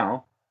over it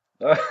now.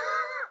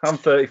 I'm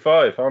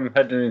 35. I'm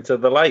heading into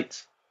the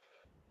late.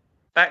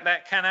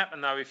 That can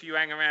happen though if you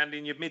hang around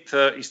in your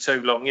mid-30s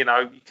too long. You know,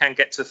 you can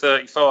get to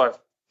 35.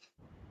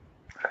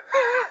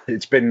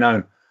 It's been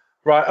known.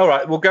 Right, all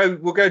right. We'll go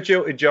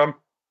Jilted, John.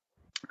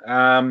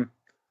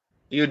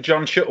 You're a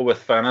John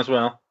Shuttleworth fan as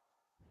well.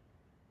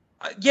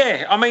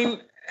 Yeah, I mean,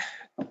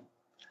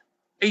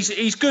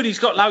 he's good. He's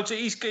got loads.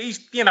 He's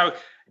you know,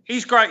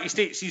 his greatest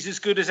hits. He's as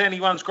good as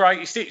anyone's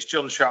greatest hits.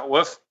 John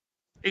Shuttleworth.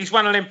 He's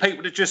one of them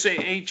people that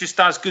he just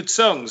does good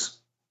songs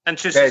and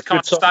just kind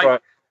of stay.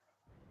 Right.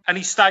 And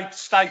he stayed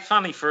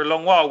funny for a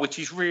long while, which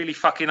is really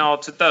fucking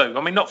hard to do.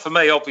 I mean, not for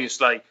me,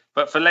 obviously,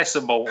 but for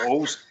lesser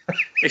mortals,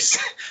 he's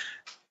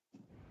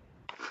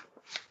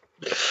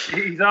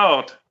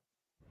hard.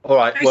 All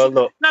right. Well,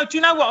 look. No, do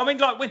you know what I mean?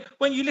 Like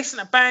when you listen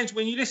to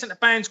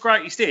bands'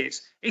 greatest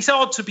hits, it's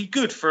hard to be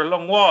good for a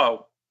long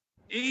while.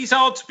 It's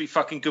hard to be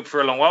fucking good for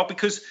a long while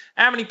because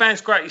how many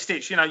bands' greatest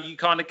hits? You know, you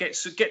kind of get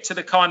to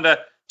the kind of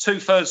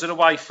 2/3 of the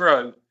way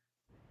through,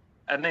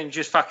 and then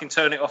just fucking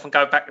turn it off and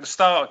go back to the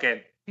start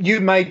again.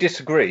 You may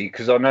disagree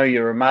because I know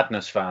you're a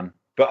Madness fan,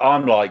 but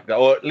I'm like that,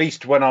 or at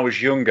least when I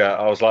was younger,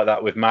 I was like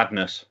that with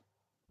Madness.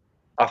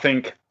 I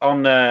think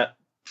on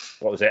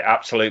what was it,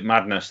 Absolute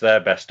Madness, their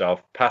best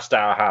of, Past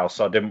Our House,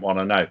 I didn't want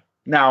to know.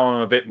 Now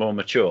I'm a bit more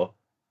mature.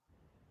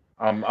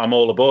 I'm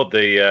all aboard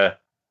the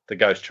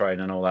Ghost Train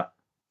and all that.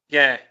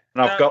 Yeah.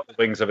 And I've got the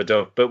Wings of a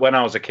Dove, but when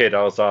I was a kid,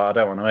 I was like, I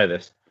don't want to hear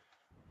this.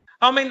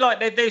 I mean,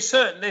 like there's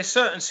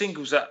certain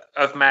singles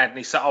of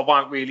Madness that I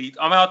won't really.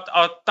 I mean,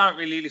 I don't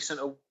really listen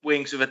to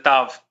Wings of a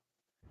Dove,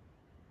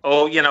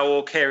 or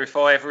or care if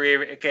I ever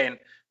hear it again.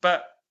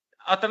 But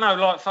I don't know,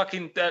 like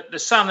fucking the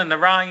Sun and the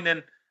Rain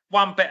and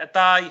One Better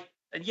Day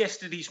and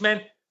Yesterday's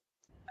Men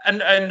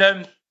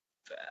and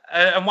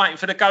Waiting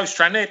for the Ghost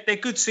Train. They're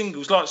good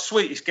singles. Like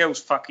Sweetest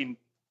Girl's fucking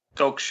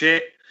dog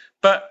shit.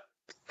 But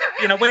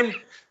when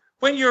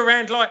you're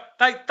around, like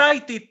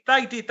they did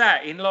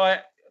that in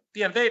like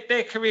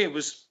their career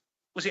was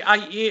it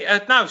 8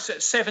 years? No,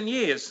 7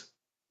 years.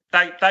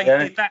 They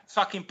did that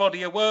fucking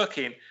body of work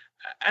in,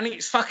 and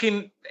it's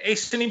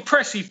an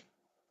impressive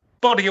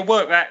body of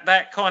work.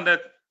 That kind of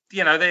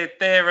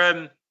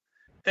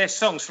their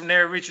songs from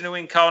their original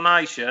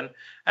incarnation,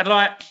 and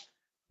like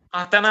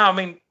I don't know. I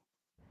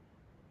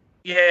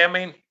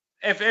mean,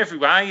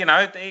 everywhere,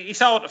 it's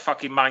hard to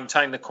fucking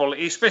maintain the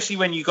quality, especially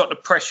when you got the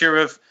pressure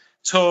of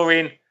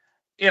touring.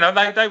 They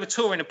were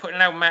touring and putting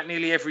an album out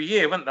nearly every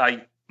year, weren't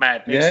they?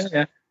 Madness.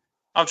 Yeah.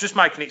 I'm just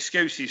making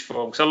excuses for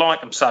them because I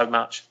like them so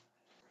much.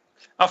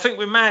 I think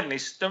with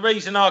Madness, the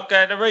reason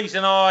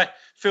I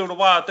feel the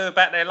way I do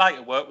about their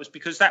later work was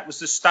because that was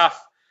the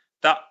stuff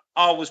that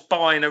I was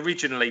buying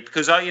originally.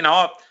 Because when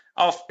I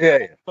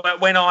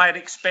had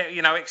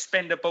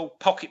expendable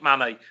pocket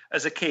money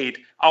as a kid,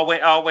 I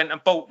went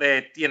and bought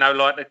their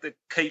like the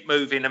Keep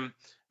Moving and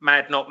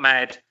Mad Not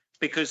Mad,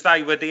 because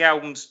they were the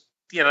albums.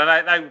 They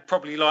were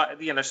probably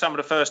like some of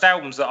the first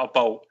albums that I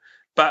bought.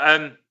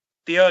 But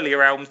the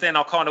earlier albums, then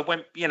I kind of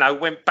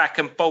went back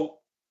and bought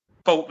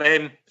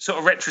them sort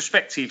of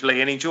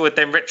retrospectively and enjoyed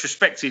them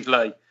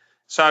retrospectively.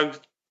 So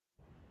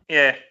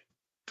yeah,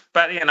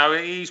 but it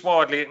is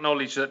widely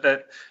acknowledged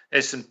that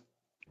there's some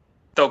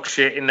dog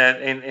shit in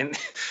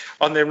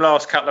on them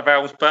last couple of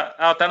albums. But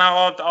I don't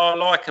know, I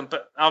like them,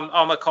 but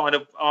I'm a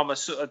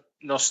sort of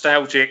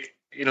nostalgic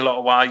in a lot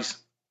of ways.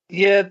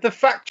 Yeah, the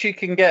fact you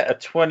can get a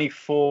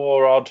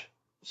 24-odd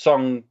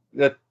song,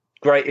 the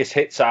greatest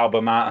hits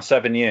album out of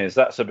 7 years,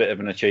 that's a bit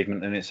of an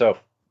achievement in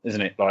itself,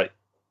 isn't it? Like,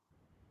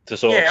 to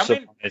sort of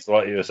summarize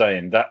what you were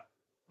saying,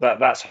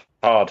 that's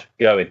hard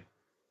going.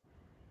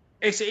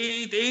 It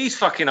is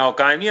fucking hard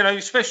going,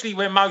 especially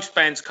when most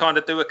bands kind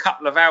of do a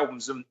couple of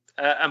albums and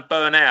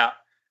burn out.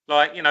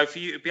 Like, for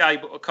you to be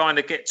able to kind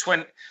of get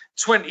 20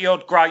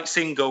 odd great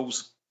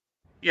singles,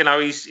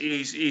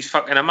 he's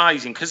fucking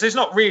amazing, because there's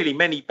not really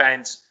many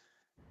bands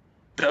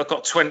that have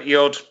got 20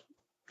 odd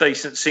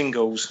decent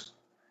singles.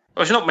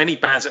 Well, there's not many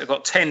bands that have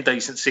got 10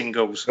 decent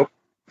singles. Nope.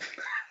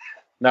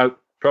 No,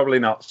 probably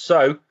not.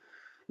 So,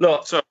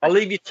 look, I'll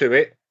leave you to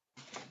it.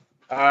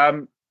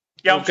 I'm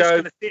just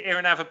going to sit here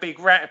and have a big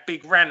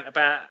rant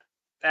about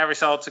how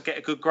it's hard to get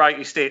a good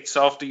greatest hits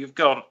after you've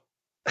gone.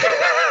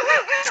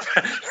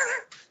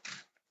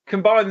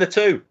 Combine the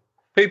two.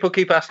 People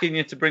keep asking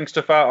you to bring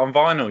stuff out on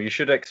vinyl. You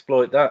should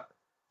exploit that.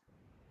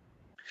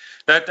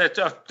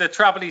 The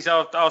trouble is,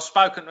 I've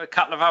spoken to a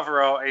couple of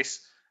other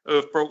artists who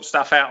have brought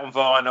stuff out on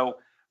vinyl,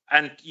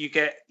 and you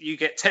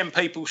get 10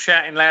 people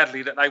shouting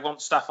loudly that they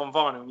want stuff on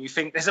vinyl, and you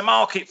think there's a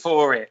market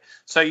for it,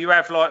 so you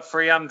have like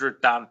 300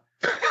 done.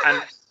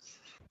 And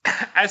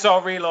as I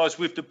realised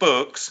with the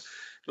books,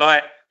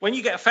 like when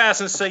you get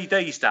 1,000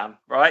 CDs done,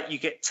 right, you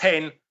get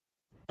 10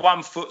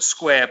 1-foot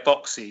square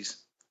boxes,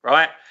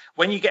 right?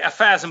 When you get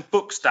 1,000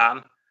 books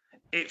done,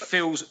 it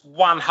fills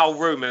one whole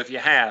room of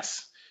your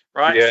house.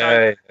 Right,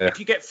 yeah.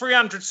 If you get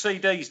 300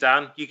 CDs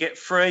done, you get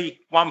 3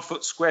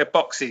 1-foot square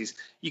boxes.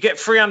 You get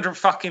 300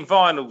 fucking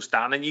vinyls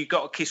done, and you've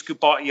got to kiss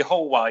goodbye to your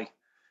hallway.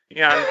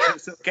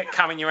 Get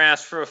come in your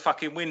house through a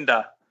fucking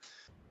window.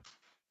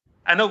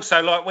 And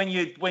also, like when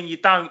you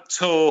don't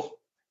tour,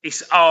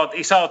 it's hard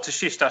to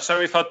shift stuff. So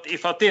if I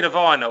did a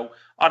vinyl,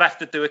 I'd have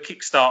to do a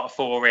Kickstarter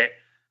for it,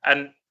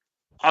 and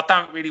I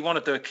don't really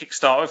want to do a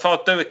Kickstarter. If I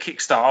do a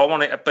Kickstarter, I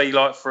want it to be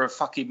like for a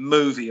fucking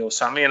movie or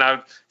something,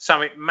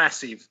 something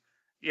massive.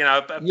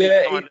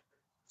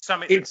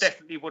 Something that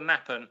definitely wouldn't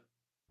happen.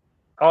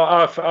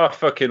 I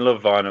fucking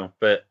love vinyl,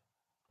 but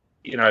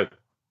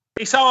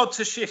it's hard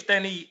to shift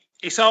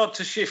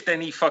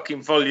any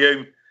fucking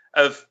volume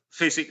of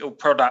physical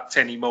product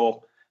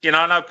anymore.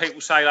 I know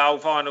people say, "Oh,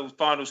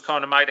 vinyl's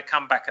kind of made a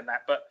comeback and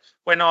that," but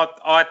when I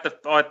had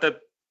the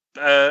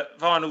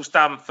vinyls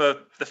done for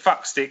the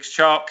Fuck Sticks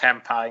chart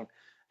campaign,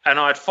 and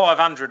I had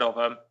 500 of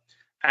them,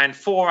 and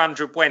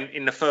 400 went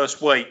in the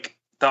first week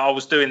that I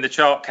was doing the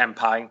chart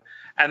campaign.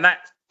 And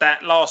that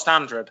last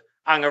 100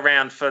 hung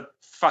around for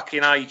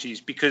fucking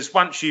ages, because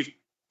once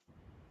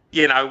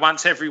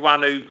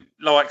everyone who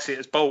likes it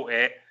has bought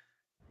it,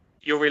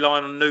 you're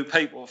relying on new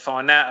people to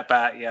find out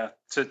about you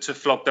to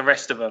flog the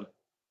rest of them.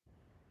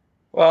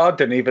 Well, I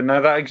didn't even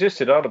know that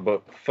existed. I'd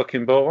have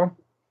fucking bought one.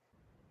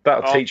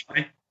 That'll teach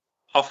me.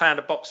 I found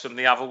a box from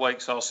the other week,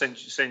 so I'll send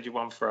you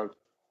one through.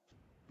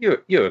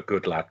 You're a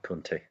good lad,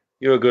 Kunty.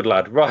 You're a good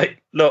lad. Right,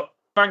 look,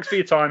 thanks for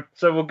your time.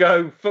 So we'll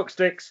go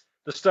Fucksticks,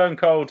 the Stone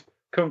Cold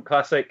Kunt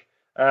classic,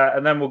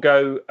 and then we'll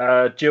go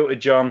Jilted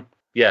John.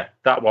 Yeah,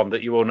 that one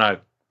that you all know,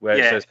 where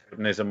it says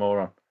Puddin' is a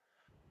moron.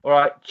 All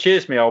right,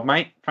 cheers, me old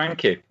mate.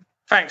 Thank you.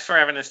 Thanks for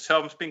having us,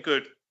 Tom. It's been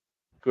good.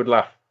 Good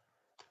laugh.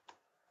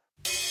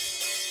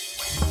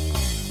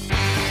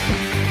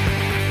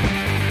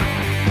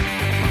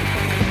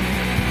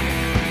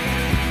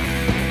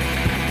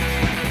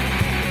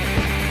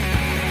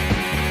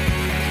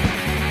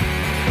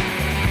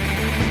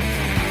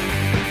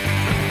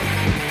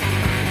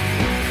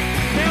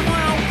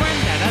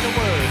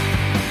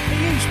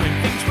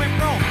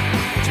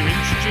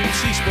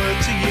 His word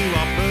to you,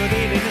 I put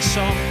it in a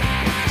song.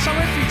 So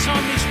every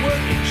time this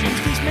word gets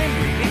used, his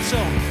memory lives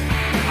on.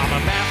 I'm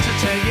about to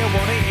tell you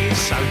what it is,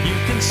 so you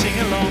can sing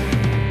along.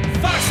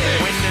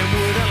 When they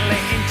wouldn't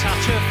let him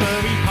touch a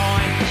furry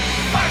pie.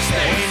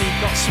 When he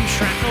got some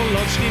shrapnel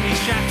lodged in his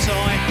chap's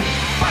eye.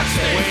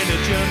 When a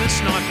German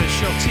sniper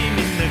shot him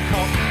in the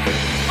cock.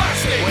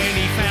 When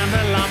he found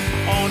a lump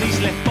on his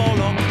left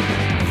bollock.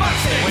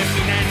 When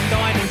my nan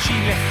died and she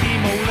left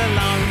him all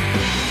alone.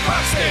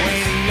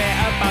 When he let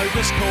a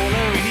bogus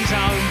caller in his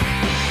own.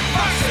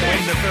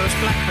 When the first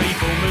black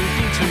people moved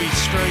into his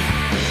street.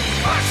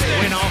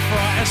 When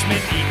arthritis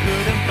meant he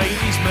couldn't beat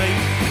his meat.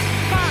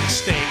 Fuck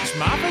sticks,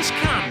 mother's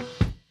cunt.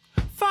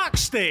 Fuck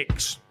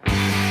sticks.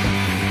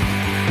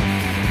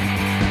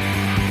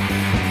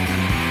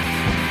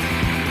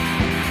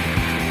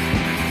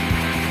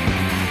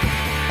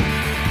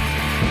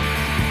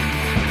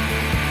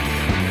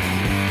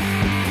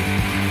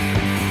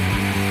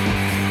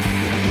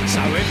 So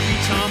every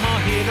time I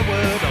hear the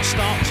word, I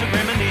start to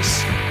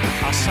reminisce.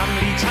 I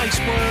suddenly taste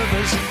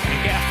Werther's and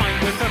get a faint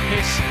whiff of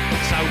piss.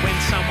 So when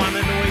someone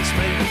annoys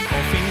me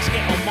or things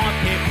get on my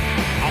pip,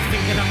 I'm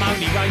thinking I'm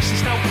only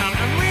racist old cunt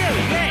and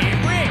really let it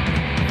rip.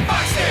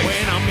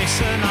 When I miss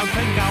an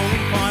open goal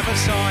in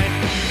five-a-side.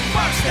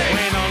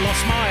 When I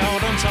lost my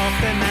old aunt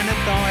after Nan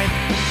had died.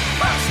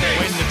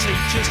 When the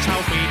teachers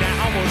told me that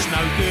I was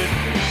no good.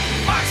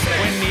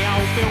 When the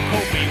old Bill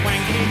caught me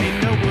wanking in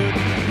the wood.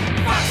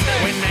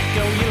 When that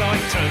girl you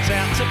like turns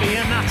out to be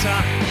a nutter.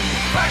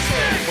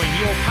 When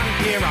your punk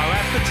hero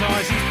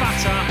advertises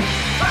butter.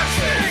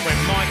 When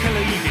Michael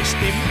Eavis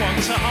didn't want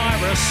to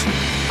hire us.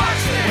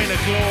 When a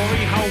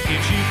glory hole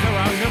gives you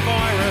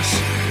coronavirus.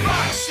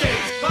 Fuck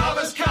sticks,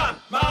 mother's cunt,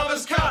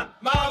 mother's cunt,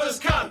 mother's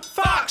cunt.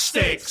 Fuck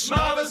sticks,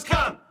 mother's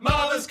cunt,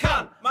 mother's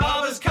cunt,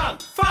 mother's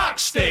cunt. fuck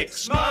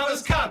sticks,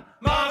 Mother's cunt,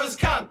 mother's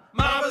cunt,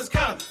 mother's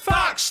cunt.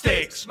 fuck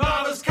sticks,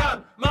 Mother's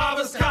cunt,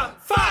 mother's cunt.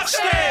 fuck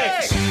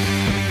sticks.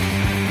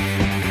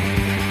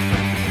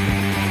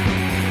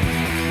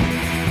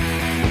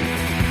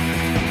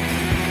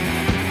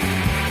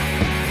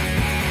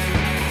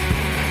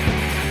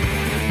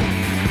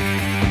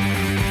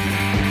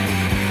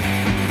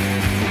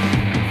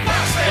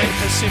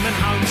 Persimmon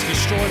Homes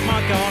destroyed my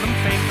garden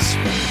fence.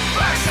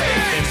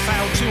 Then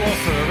failed to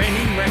offer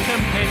any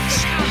recompense.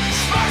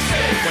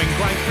 When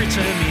Great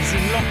Britain is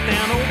in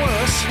lockdown or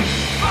worse.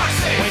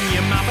 When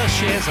your mother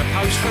shares a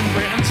post from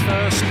Britain's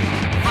first.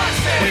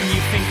 When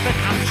you think the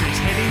country's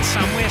heading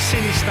somewhere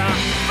sinister.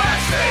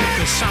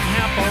 Because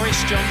somehow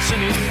Boris Johnson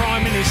is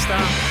Prime Minister.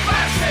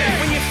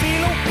 When you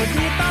feel awkward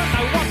and you don't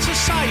know what to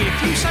say. If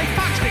you say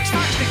fuck sticks,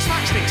 fuck sticks,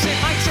 fuck sticks, it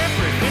makes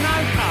everything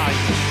okay.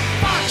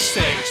 Fuck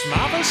sticks,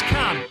 mother's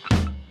cunt.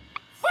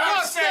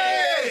 Fuck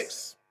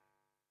sticks!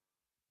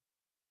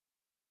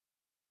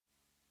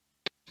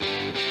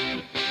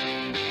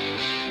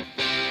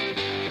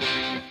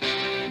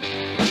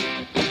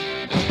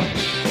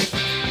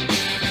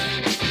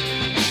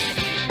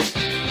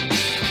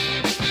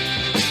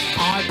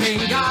 I've been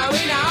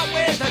going out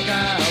with a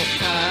girl,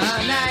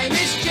 her name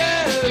is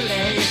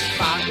Julie.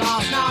 But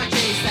last night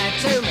she said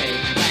to me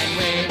when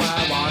we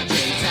were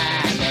watching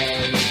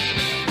telly,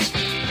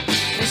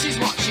 this is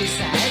what she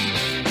said.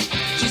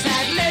 She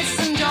said,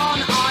 listen John,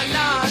 I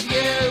love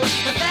you,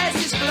 but there's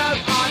this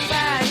bloke I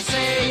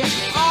fancy.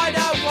 I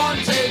don't want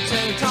to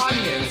two-time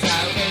you, so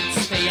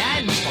it's the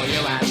end for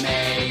you and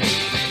me.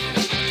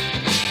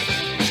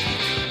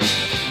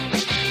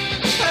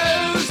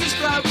 Who's this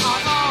bloke? I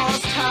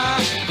asked her.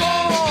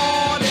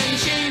 Gordon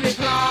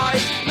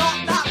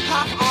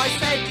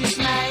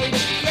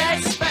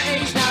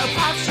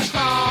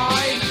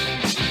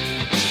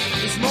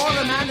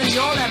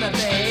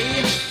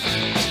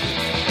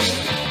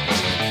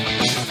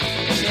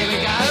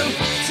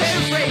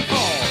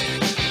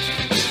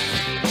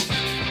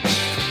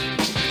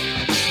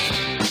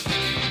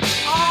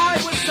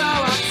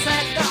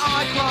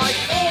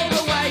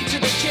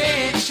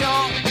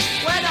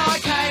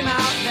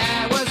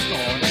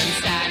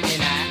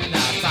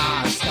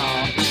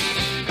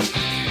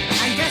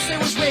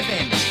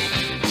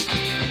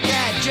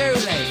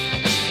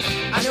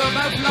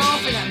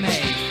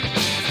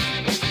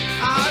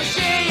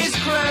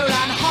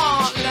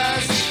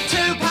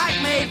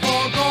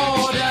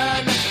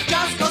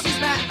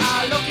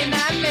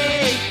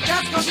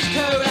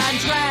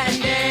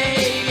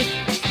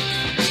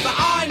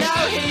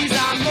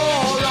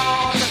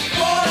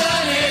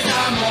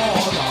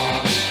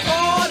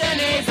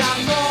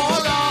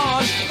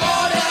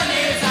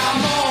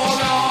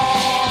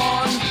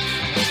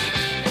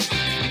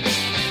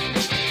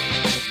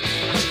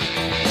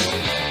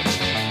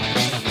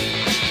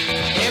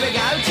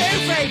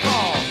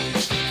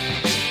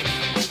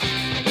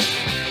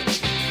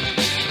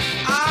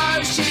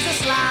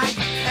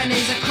and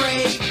he's a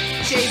creep.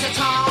 She's a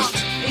tart,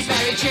 he's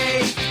very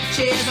cheap.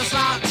 She is a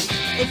slut,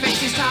 he thinks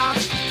he's tough.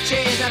 She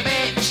is a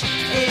bitch,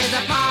 he is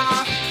a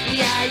puff.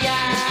 Yeah,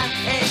 yeah,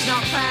 it's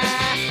not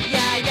fair.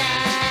 Yeah,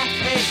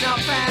 yeah, it's not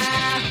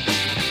fair.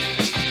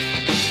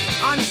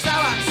 I'm so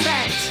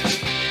upset.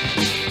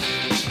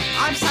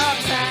 I'm so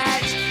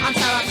upset. I'm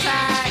so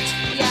upset.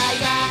 Yeah,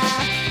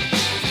 yeah.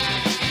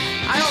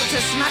 I ought to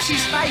smash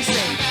his face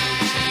in.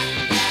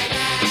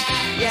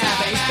 Yeah,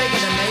 but he's bigger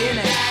than me,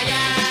 isn't he?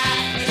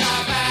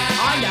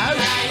 I know.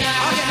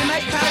 I'll get the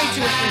mate Barry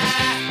to whip him.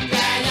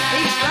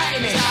 He's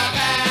flatting him.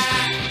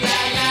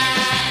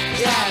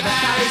 Yeah, but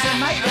Barry's a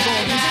mate of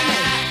Gordon's, isn't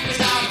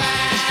he?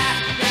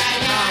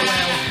 Oh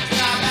well.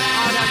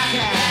 I don't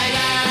care.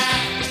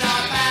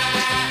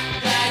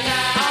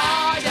 I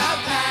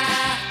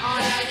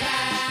don't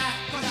care.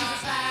 'Cause he's a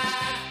star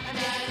and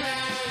he's a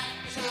creep.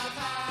 He's not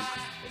far.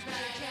 He's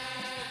very cheap.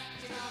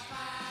 He's not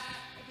far.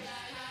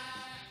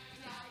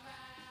 He's not far.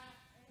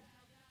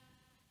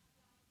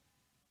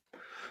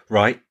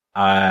 Right.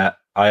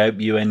 I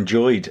hope you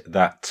enjoyed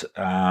that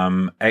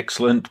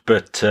excellent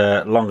but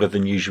longer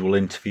than usual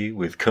interview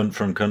with Kunt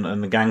from Kunt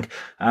and the Gang.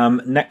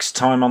 Next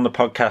time on the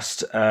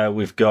podcast,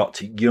 we've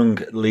got young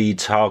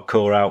Leeds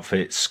hardcore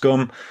outfit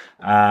Scum.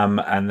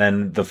 And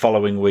then the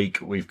following week,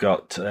 we've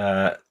got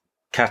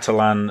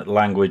Catalan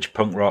language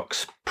punk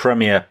rock's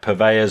premier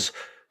purveyors,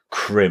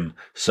 Crim.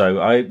 So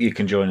I hope you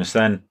can join us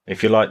then.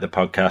 If you like the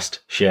podcast,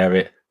 share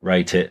it,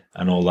 rate it,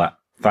 and all that.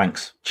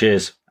 Thanks.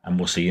 Cheers. And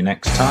we'll see you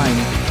next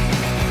time.